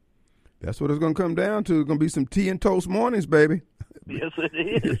full. That's what it's going to come down to. It's going to be some tea and toast mornings, baby. Yes, it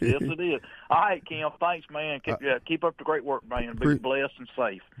is. Yes, it is. All right, Kim. Thanks, man. Keep up the great work, man. Be blessed and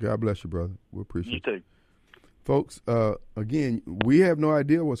safe. God bless you, brother. We appreciate it. You too. Folks, again, we have no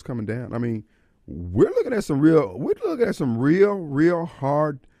idea what's coming down. I mean, we're looking at some real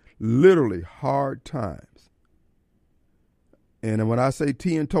hard, literally hard times. And when I say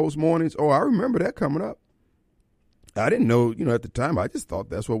tea and toast mornings, I remember that coming up. I didn't know, at the time, I just thought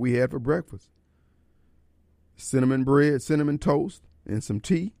that's what we had for breakfast. Cinnamon bread, cinnamon toast, and some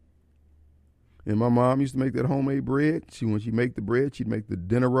tea. And my mom used to make that homemade bread. When she make the bread, she'd make the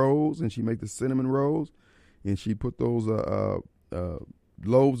dinner rolls, and she'd make the cinnamon rolls, and she'd put those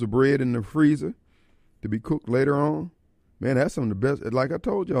loaves of bread in the freezer to be cooked later on. Man, that's some of the best. Like I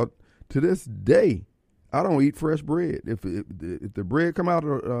told y'all, to this day, I don't eat fresh bread. If the bread come out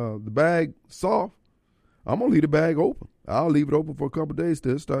of the bag soft, I'm going to leave the bag open. I'll leave it open for a couple of days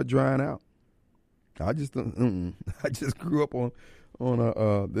till it start drying out. I just grew up on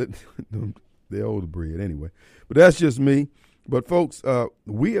the old bread anyway. But that's just me. But folks,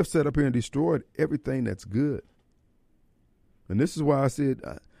 we have set up here and destroyed everything that's good. And this is why I said,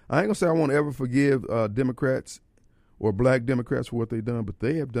 I ain't going to say I won't ever forgive Democrats or black Democrats for what they've done, but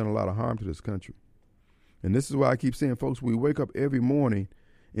they have done a lot of harm to this country. And this is why I keep saying, folks, we wake up every morning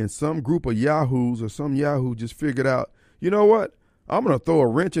and some group of yahoos or some yahoo just figured out, you know what? I'm going to throw a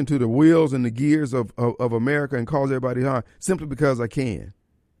wrench into the wheels and the gears of America and cause everybody harm simply because I can.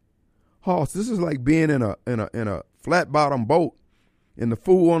 Hoss, this is like being in a flat bottom boat and the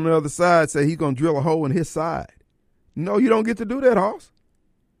fool on the other side say he's going to drill a hole in his side. No, you don't get to do that, Hoss.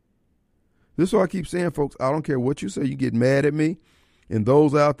 This is why I keep saying, folks, I don't care what you say. You get mad at me. And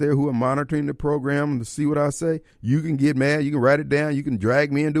those out there who are monitoring the program to see what I say, you can get mad. You can write it down. You can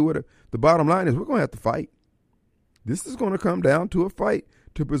drag me and do it. The bottom line is we're going to have to fight. This is going to come down to a fight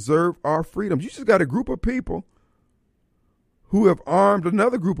to preserve our freedoms. You just got a group of people who have armed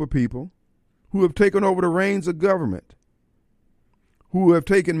another group of people who have taken over the reins of government, who have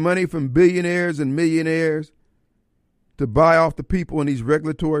taken money from billionaires and millionaires to buy off the people in these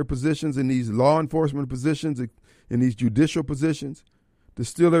regulatory positions, in these law enforcement positions, in these judicial positions, to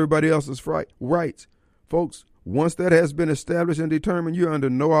steal everybody else's rights. Folks, once that has been established and determined, you're under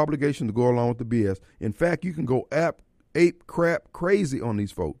no obligation to go along with the BS. In fact, you can go ape crap crazy on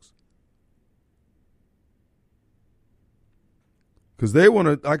these folks. Because they want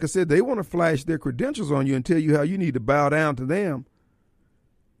to, like I said, they want to flash their credentials on you and tell you how you need to bow down to them.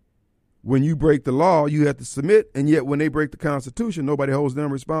 When you break the law, you have to submit, and yet when they break the Constitution, nobody holds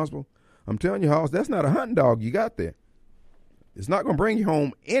them responsible. I'm telling you, Hoss, that's not a hunting dog you got there. It's not going to bring you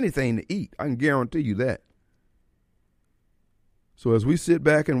home anything to eat. I can guarantee you that. So as we sit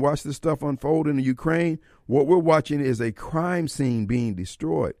back and watch this stuff unfold in the Ukraine, what we're watching is a crime scene being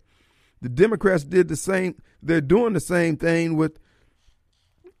destroyed. The Democrats did the same. They're doing the same thing with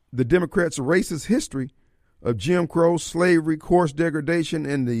the Democrats' racist history of Jim Crow, slavery, coarse degradation,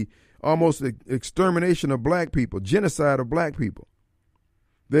 and the almost extermination of black people, genocide of black people.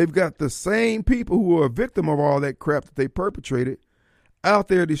 They've got the same people who are a victim of all that crap that they perpetrated out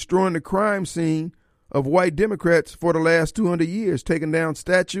there destroying the crime scene of white Democrats for the last 200 years, taking down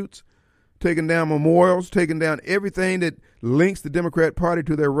statues, taking down memorials, taking down everything that links the Democrat Party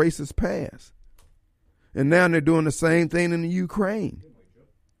to their racist past. And now they're doing the same thing in the Ukraine.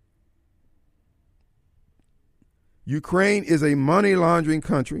 Ukraine is a money laundering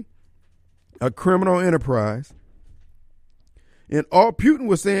country, a criminal enterprise. And all Putin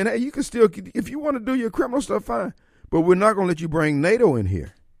was saying, hey, you can still, if you want to do your criminal stuff, fine. But we're not going to let you bring NATO in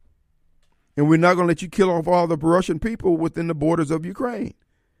here. And we're not going to let you kill off all the Russian people within the borders of Ukraine.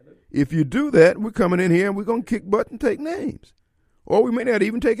 If you do that, we're coming in here and we're going to kick butt and take names. Or we may not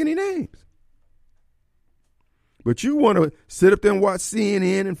even take any names. But you want to sit up there and watch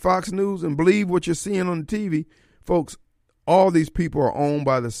CNN and Fox News and believe what you're seeing on the TV. Folks, all these people are owned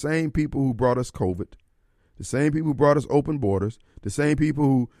by the same people who brought us COVID. the same people who brought us open borders, the same people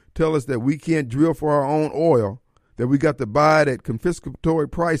who tell us that we can't drill for our own oil, that we got to buy it at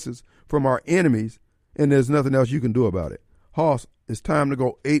confiscatory prices from our enemies, and there's nothing else you can do about it. Hoss, it's time to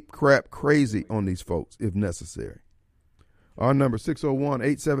go ape crap crazy on these folks if necessary. Our number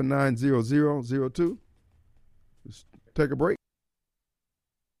 601-879-0002. Let's take a break.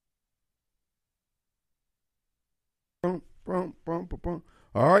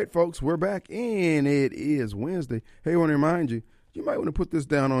 All right, folks, we're back, and it is Wednesday. Hey, I want to remind you, you might want to put this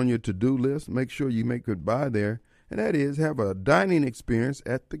down on your to-do list. Make sure you make goodbye there, and that is have a dining experience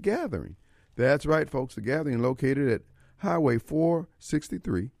at The Gathering. That's right, folks, The Gathering located at Highway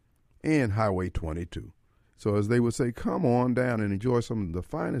 463 and Highway 22. So as they would say, come on down and enjoy some of the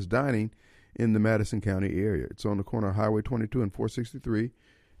finest dining in the Madison County area. It's on the corner of Highway 22 and 463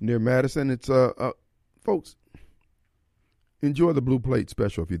 near Madison. It's, folks, enjoy the Blue Plate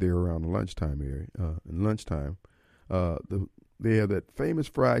special if you're there around the lunchtime area. They have that famous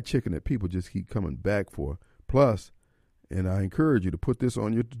fried chicken that people just keep coming back for. Plus, and I encourage you to put this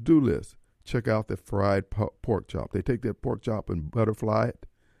on your to-do list, check out the fried pork chop. They take that pork chop and butterfly it,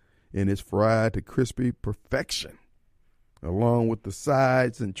 and it's fried to crispy perfection, along with the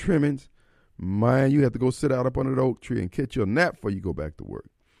sides and trimmings. Man, you have to go sit out up under the oak tree and catch your nap before you go back to work.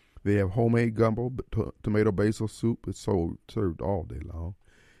 They have homemade gumbo, tomato basil soup. It's served all day long.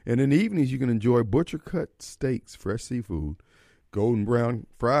 And in the evenings, you can enjoy butcher-cut steaks, fresh seafood, golden brown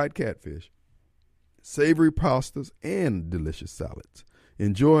fried catfish, savory pastas, and delicious salads.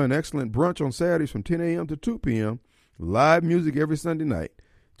 Enjoy an excellent brunch on Saturdays from 10 a.m. to 2 p.m., live music every Sunday night.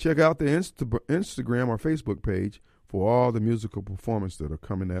 Check out their Instagram or Facebook page for all the musical performances that are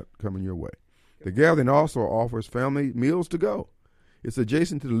coming your way. The Gathering also offers family meals to go. It's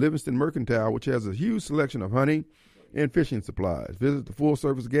adjacent to the Livingston Mercantile, which has a huge selection of hunting and fishing supplies. Visit the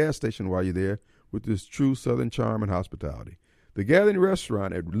full-service gas station while you're there with this true Southern charm and hospitality. The Gathering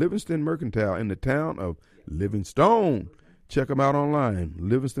Restaurant at Livingston Mercantile in the town of Livingstone. Check them out online,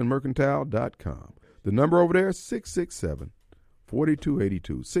 livingstonmercantile.com. The number over there is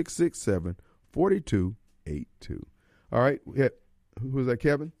 667-4282, 667-4282. All right, who's that,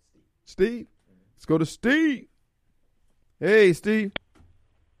 Kevin? Steve? Let's go to Steve. Hey, Steve.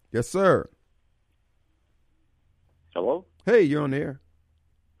 Yes, sir. Hello? Hey, you're on the air.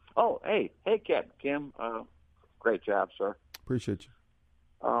 Oh, hey, Captain Kim. Great job, sir. Appreciate you.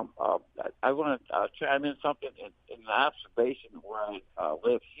 I want to chime in something in an observation where I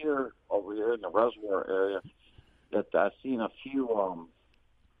live over here in the Reservoir area, that I've seen a few,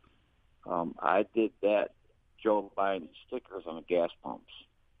 I did that, Joe Biden stickers on the gas pumps.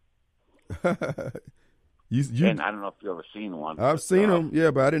 And I don't know if you've ever seen one. I've seen them,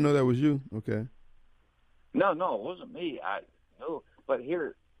 yeah, but I didn't know that was you. Okay. No, it wasn't me. I know, but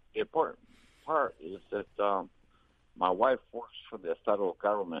here the important part is that my wife works for the federal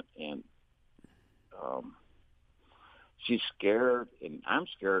government, and she's scared, and I'm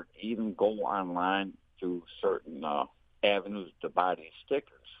scared to even go online to certain avenues to buy these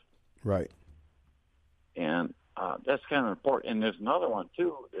stickers. Right. And that's kind of important. And there's another one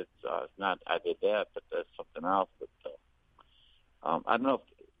too. It's not I did that, but that's something else. But I don't know if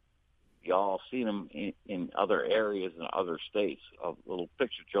y'all seen them in other areas in other states. A little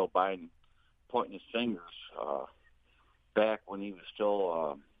picture of Joe Biden pointing his fingers back when he was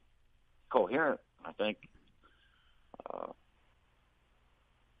still coherent. I think.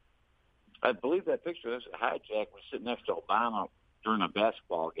 I believe that picture is hijack was sitting next to Obama during a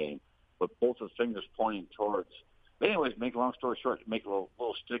basketball game, with both his fingers pointing towards. But anyways, make a long story short, make a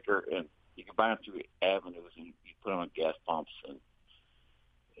little sticker, and you can buy them through avenues, and you put them on gas pumps. And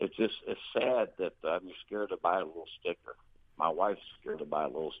it's sad that you're scared to buy a little sticker. My wife's scared to buy a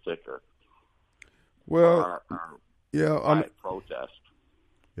little sticker. Well, yeah, protest.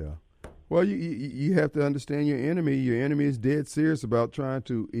 Yeah. Well, you have to understand your enemy. Your enemy is dead serious about trying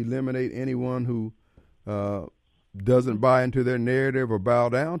to eliminate anyone who doesn't buy into their narrative or bow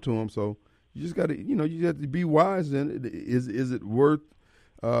down to them. So you just got to, you have to be wise in it. Is it worth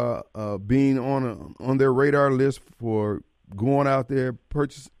being on their radar list for going out there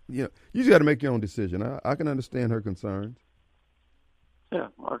purchase? You just got to make your own decision. I can understand her concerns. Yeah.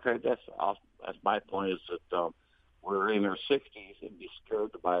 Okay. That's my point. Is that we're in our 60s and be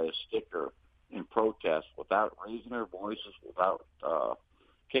scared to buy a sticker in protest without raising our voices, without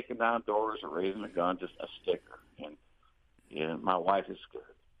kicking down doors or raising a gun, just a sticker. And my wife is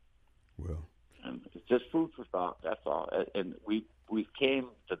scared. Well, and it's just food for thought. That's all. And we came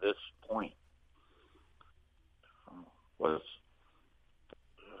to this point. Was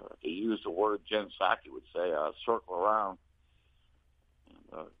to use the word Jen Psaki would say, circle around.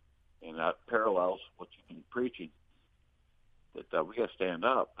 And, and that parallels what you've been preaching. That we got to stand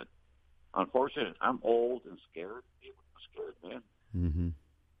up. But unfortunately, I'm old and scared. People are scared, man. Mm-hmm.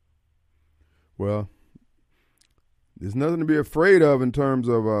 Well, there's nothing to be afraid of in terms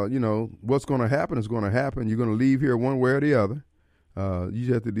of, what's going to happen is going to happen. You're going to leave here one way or the other. You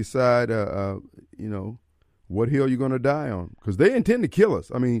just have to decide, what hill you're going to die on. Because they intend to kill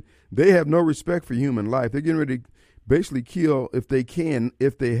us. I mean, they have no respect for human life. They're getting ready to basically kill, if they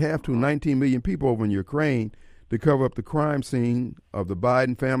have to, 19 million people over in Ukraine to cover up the crime scene of the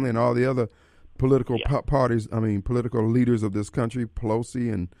Biden family and all the other political parties, political leaders of this country,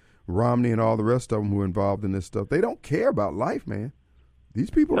 Pelosi and Romney and all the rest of them who are involved in this stuff. They don't care about life, man. These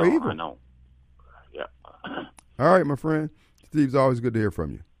people are evil. I know. Yeah. All right, my friend. Steve, it's always good to hear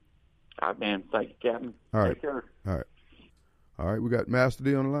from you. All right, man. Thank you, Captain. All right. Take care. All right, we got Master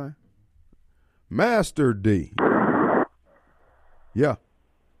D on the line. Master D. Yeah.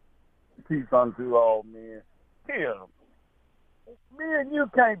 Peace unto all men. Here, me and you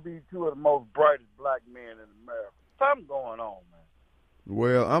can't be two of the most brightest black men in America. Something going on, man.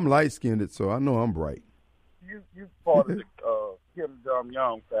 Well, I'm light-skinned, so I know I'm bright. You part of the Kim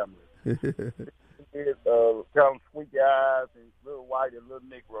Jong-un family. Kind of squeaky eyes and little white and little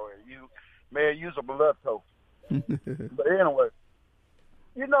Negro. And you's a blood toast. But anyway,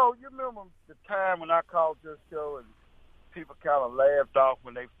 you remember the time when I called this show and people kind of laughed off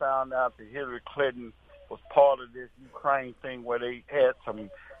when they found out that Hillary Clinton was part of this Ukraine thing where they had some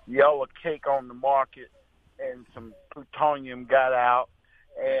yellow cake on the market and some plutonium got out.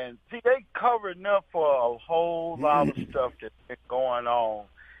 And see, they covered enough for a whole lot of stuff that's been going on.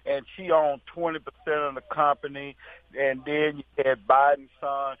 And she owned 20% of the company, and then you had Biden's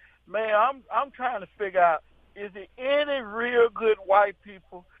son. Man, I'm trying to figure out, is there any real good white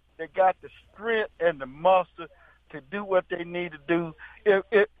people that got the strength and the muscle to do what they need to do?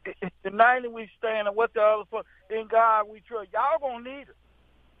 If united we stand, and what the other for, in God we trust. Y'all gonna need it.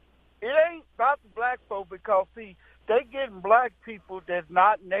 It ain't about the black folk because, see, they getting black people that's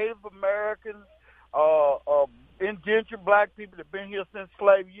not Native Americans, indentured black people that been here since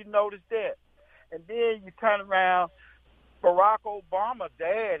slavery. You notice that. And then you turn around, Barack Obama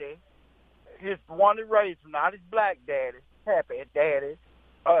daddy, his one that raised him, not his black daddy, happy daddy.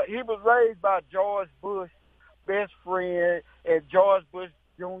 He was raised by George Bush, best friend, and George Bush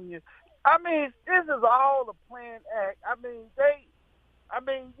Jr. I mean, this is all a planned act.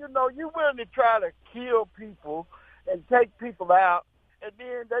 You willing to try to kill people and take people out, and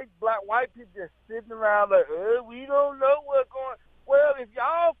then they white people just sitting around like, we don't know what's going on. Well, if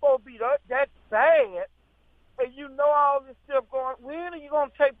y'all supposed to be that bad, and you know all this stuff going on, when are you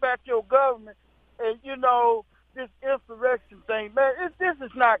going to take back your government? And, this insurrection thing, man, this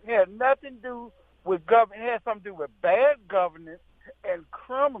is not had nothing to do with government. It has something to do with bad governance and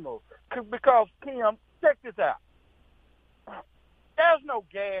criminals. Because, Kim, check this out. There's no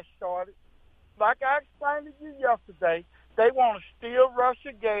gas shortage. Like I explained to you yesterday, they want to steal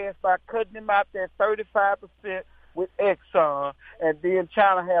Russia gas by cutting them out there 35% with Exxon, and then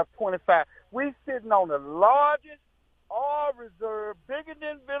China have 25%. We sitting on the largest oil reserve, bigger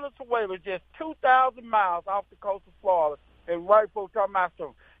than Venezuela, just 2,000 miles off the coast of Florida. And white folks talking about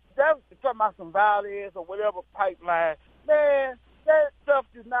some Valdez or whatever pipeline. Man, that stuff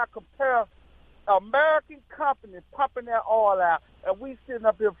does not compare. American company pumping that oil out, and we sitting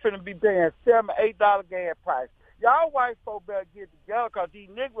up here finna be paying $7, $8 gas price. Y'all white folk better get together because these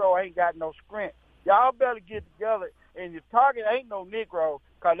Negroes ain't got no strength. Y'all better get together, and your target ain't no Negro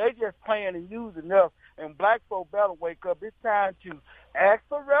because they just playing and using us, and black folk better wake up. It's time to ask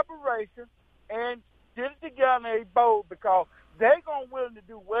for reparations and get it together in a bowl because they gonna willing to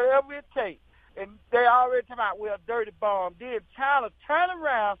do whatever it takes. And they already talking about, well, dirty bomb. Then China turned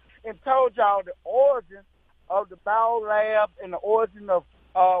around and told y'all the origin of the Bio Lab and the origin of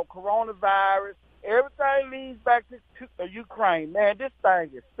coronavirus. Everything leads back to Ukraine. Man, this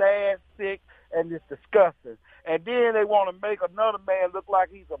thing is sad, sick, and it's disgusting. And then they want to make another man look like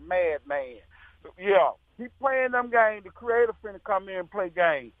he's a madman. Yeah, he playing them games. The creator finna come in and play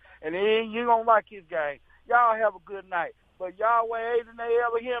games. And then you don't like his game. Y'all have a good night. But Yahweh, Adon,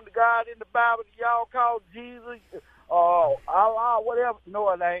 Elohim, the God in the Bible that y'all call Jesus, Allah, whatever. No,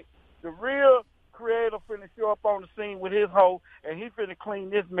 it ain't. The real creator finna show up on the scene with his hoe, and he finna clean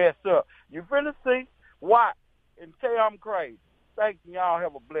this mess up. You finna see, watch, and say I'm crazy. Thank you. Y'all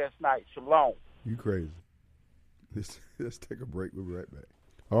have a blessed night. Shalom. You crazy. Let's take a break. We'll be right back.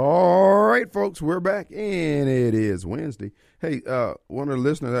 All right, folks, we're back, and it is Wednesday. Hey, one of the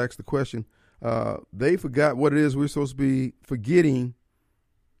listeners asked the question. They forgot what it is we're supposed to be forgetting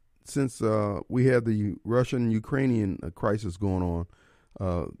since we had the Russian-Ukrainian crisis going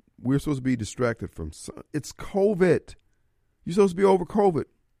on. we're supposed to be distracted from. It's COVID. You're supposed to be over COVID.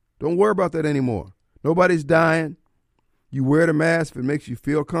 Don't worry about that anymore. Nobody's dying. You wear the mask if it makes you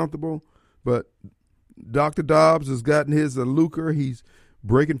feel comfortable. But Dr. Dobbs has gotten his lucre. He's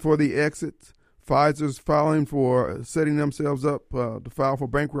breaking for the exits. Pfizer's filing for setting themselves up to file for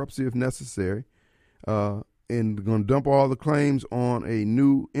bankruptcy if necessary. And going to dump all the claims on a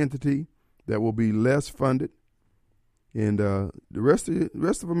new entity that will be less funded. And the rest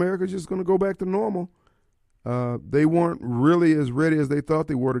of America is just going to go back to normal. They weren't really as ready as they thought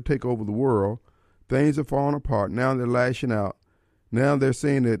they were to take over the world. Things are falling apart. Now they're lashing out. Now they're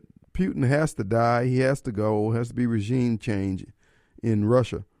saying that Putin has to die. He has to go. Has to be regime change in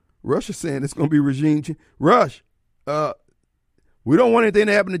Russia. Russia's saying it's going to be regime change. Rush, we don't want anything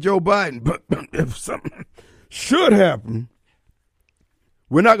to happen to Joe Biden, but if something should happen,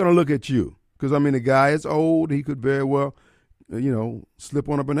 we're not going to look at you. Because, I mean, the guy is old. He could very well, slip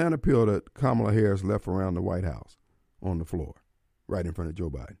on a banana peel that Kamala Harris left around the White House on the floor, right in front of Joe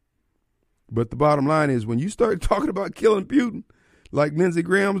Biden. But the bottom line is when you start talking about killing Putin, like Lindsey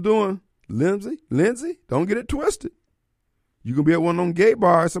Graham's doing, Lindsey, don't get it twisted. You can be at one of them gay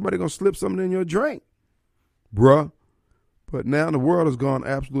bars, somebody going to slip something in your drink, bruh. But now the world has gone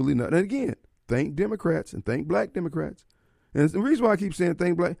absolutely nuts. And again, thank Democrats and thank black Democrats. And the reason why I keep saying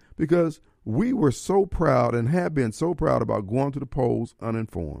thank black, because we were so proud and have been so proud about going to the polls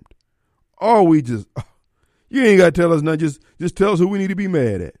uninformed. You ain't got to tell us nothing. Just tell us who we need to be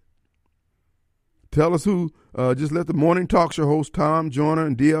mad at. Tell us who, just let the morning talk show host Tom Joyner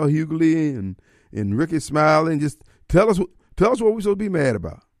and D.L. Hughley and Ricky Smiley and just tell us what we're supposed to be mad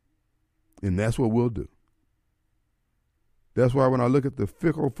about. And that's what we'll do. That's why when I look at the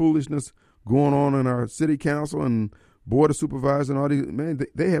fickle foolishness going on in our city council and board of supervisors and all these, man,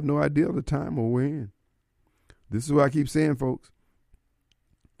 they have no idea of the time we're in. This is what I keep saying, folks.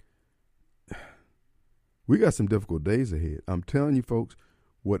 We got some difficult days ahead. I'm telling you, folks,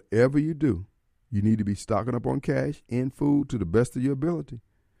 whatever you do, you need to be stocking up on cash and food to the best of your ability.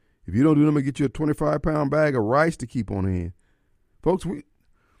 If you don't do them, get you a 25-pound bag of rice to keep on hand. Folks,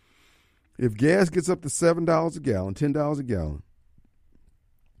 if gas gets up to $7 a gallon, $10 a gallon,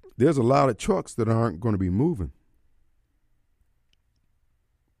 there's a lot of trucks that aren't going to be moving.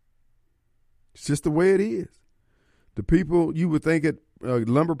 It's just the way it is. The people, you would think at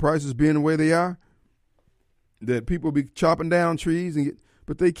lumber prices being the way they are, that people be chopping down trees,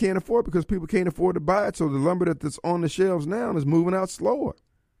 but they can't afford it because people can't afford to buy it. So the lumber that's on the shelves now is moving out slower.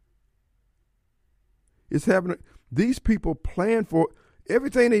 It's happening. These people plan for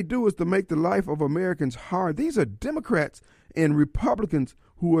everything they do is to make the life of Americans hard. These are Democrats and Republicans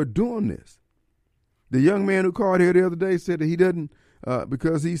who are doing this. The young man who called here the other day said that he doesn't,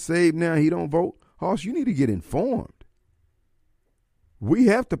 because he's saved now, he don't vote. Hoss, you need to get informed. We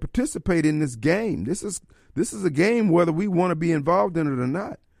have to participate in this game. This is a game whether we want to be involved in it or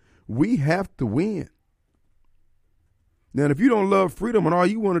not. We have to win. Now, if you don't love freedom and all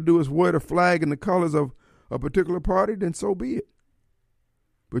you want to do is wear the flag and the colors of a particular party, then so be it.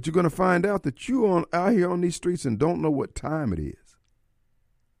 But you're going to find out that you're out here on these streets and don't know what time it is.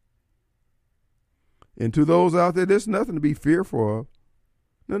 And to those out there, there's nothing to be fearful of,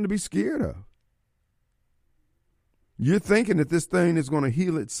 nothing to be scared of. You're thinking that this thing is going to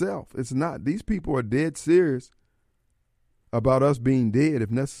heal itself. It's not. These people are dead serious about us being dead if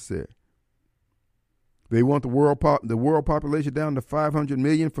necessary. They want the world population down to 500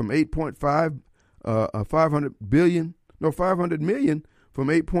 million from 500 million from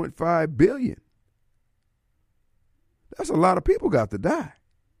 8.5 billion. That's a lot of people got to die.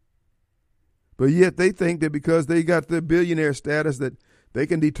 But yet they think that because they got the billionaire status that they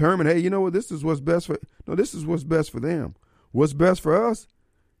can determine, hey, you know what, this is what's best for them. What's best for us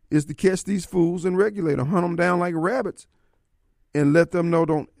is to catch these fools and regulate them, hunt them down like rabbits, and let them know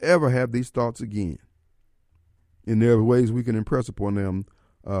don't ever have these thoughts again. And there are ways we can impress upon them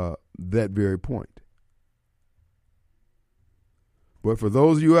that very point. But for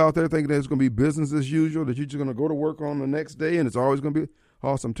those of you out there thinking that it's going to be business as usual, that you're just going to go to work on the next day and it's always going to be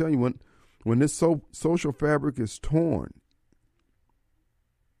awesome, I'm telling you, when this social fabric is torn,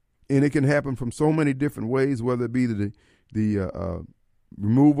 and it can happen from so many different ways, whether it be the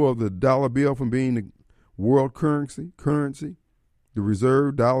removal of the dollar bill from being the world currency, the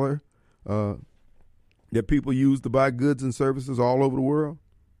reserve dollar that people use to buy goods and services all over the world,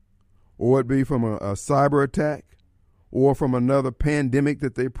 or it be from a cyber attack, or from another pandemic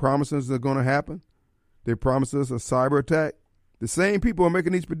that they promise us is going to happen. They promise us a cyber attack. The same people are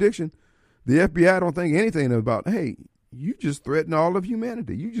making these predictions. The FBI don't think anything about, hey, you just threaten all of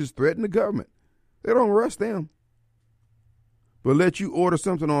humanity. You just threaten the government. They don't arrest them. but let you order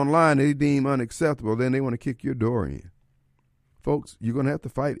something online they deem unacceptable, then they want to kick your door in. Folks, you're going to have to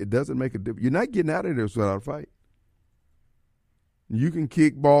fight. It doesn't make a difference. You're not getting out of there without a fight. You can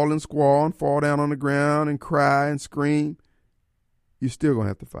kick, ball, and squall and fall down on the ground and cry and scream. You're still going to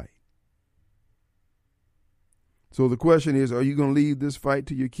have to fight. So the question is, are you going to leave this fight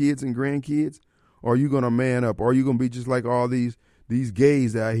to your kids and grandkids? Or are you going to man up? Or are you going to be just like all these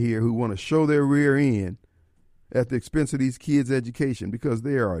gays out here who want to show their rear end at the expense of these kids' education because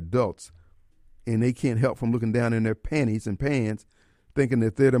they are adults and they can't help from looking down in their panties and pants thinking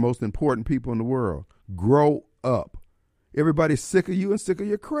that they're the most important people in the world. Grow up. Everybody's sick of you and sick of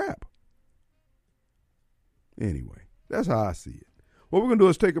your crap. Anyway, that's how I see it. What we're going to do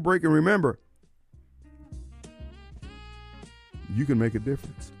is take a break and remember, you can make a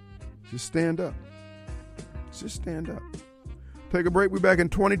difference. Just stand up. Just stand up. Take a break. We'll be back in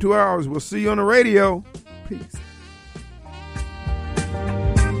 22 hours. We'll see you on the radio. Peace.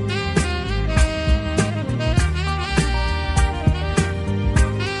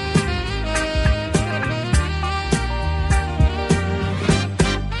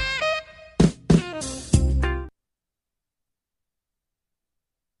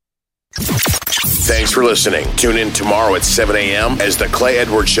 Thanks for listening. Tune in tomorrow at 7 a.m. as the Clay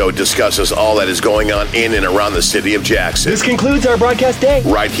Edwards Show discusses all that is going on in and around the city of Jackson. This concludes our broadcast day.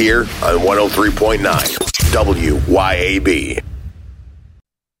 Right here on 103.9 WYAB.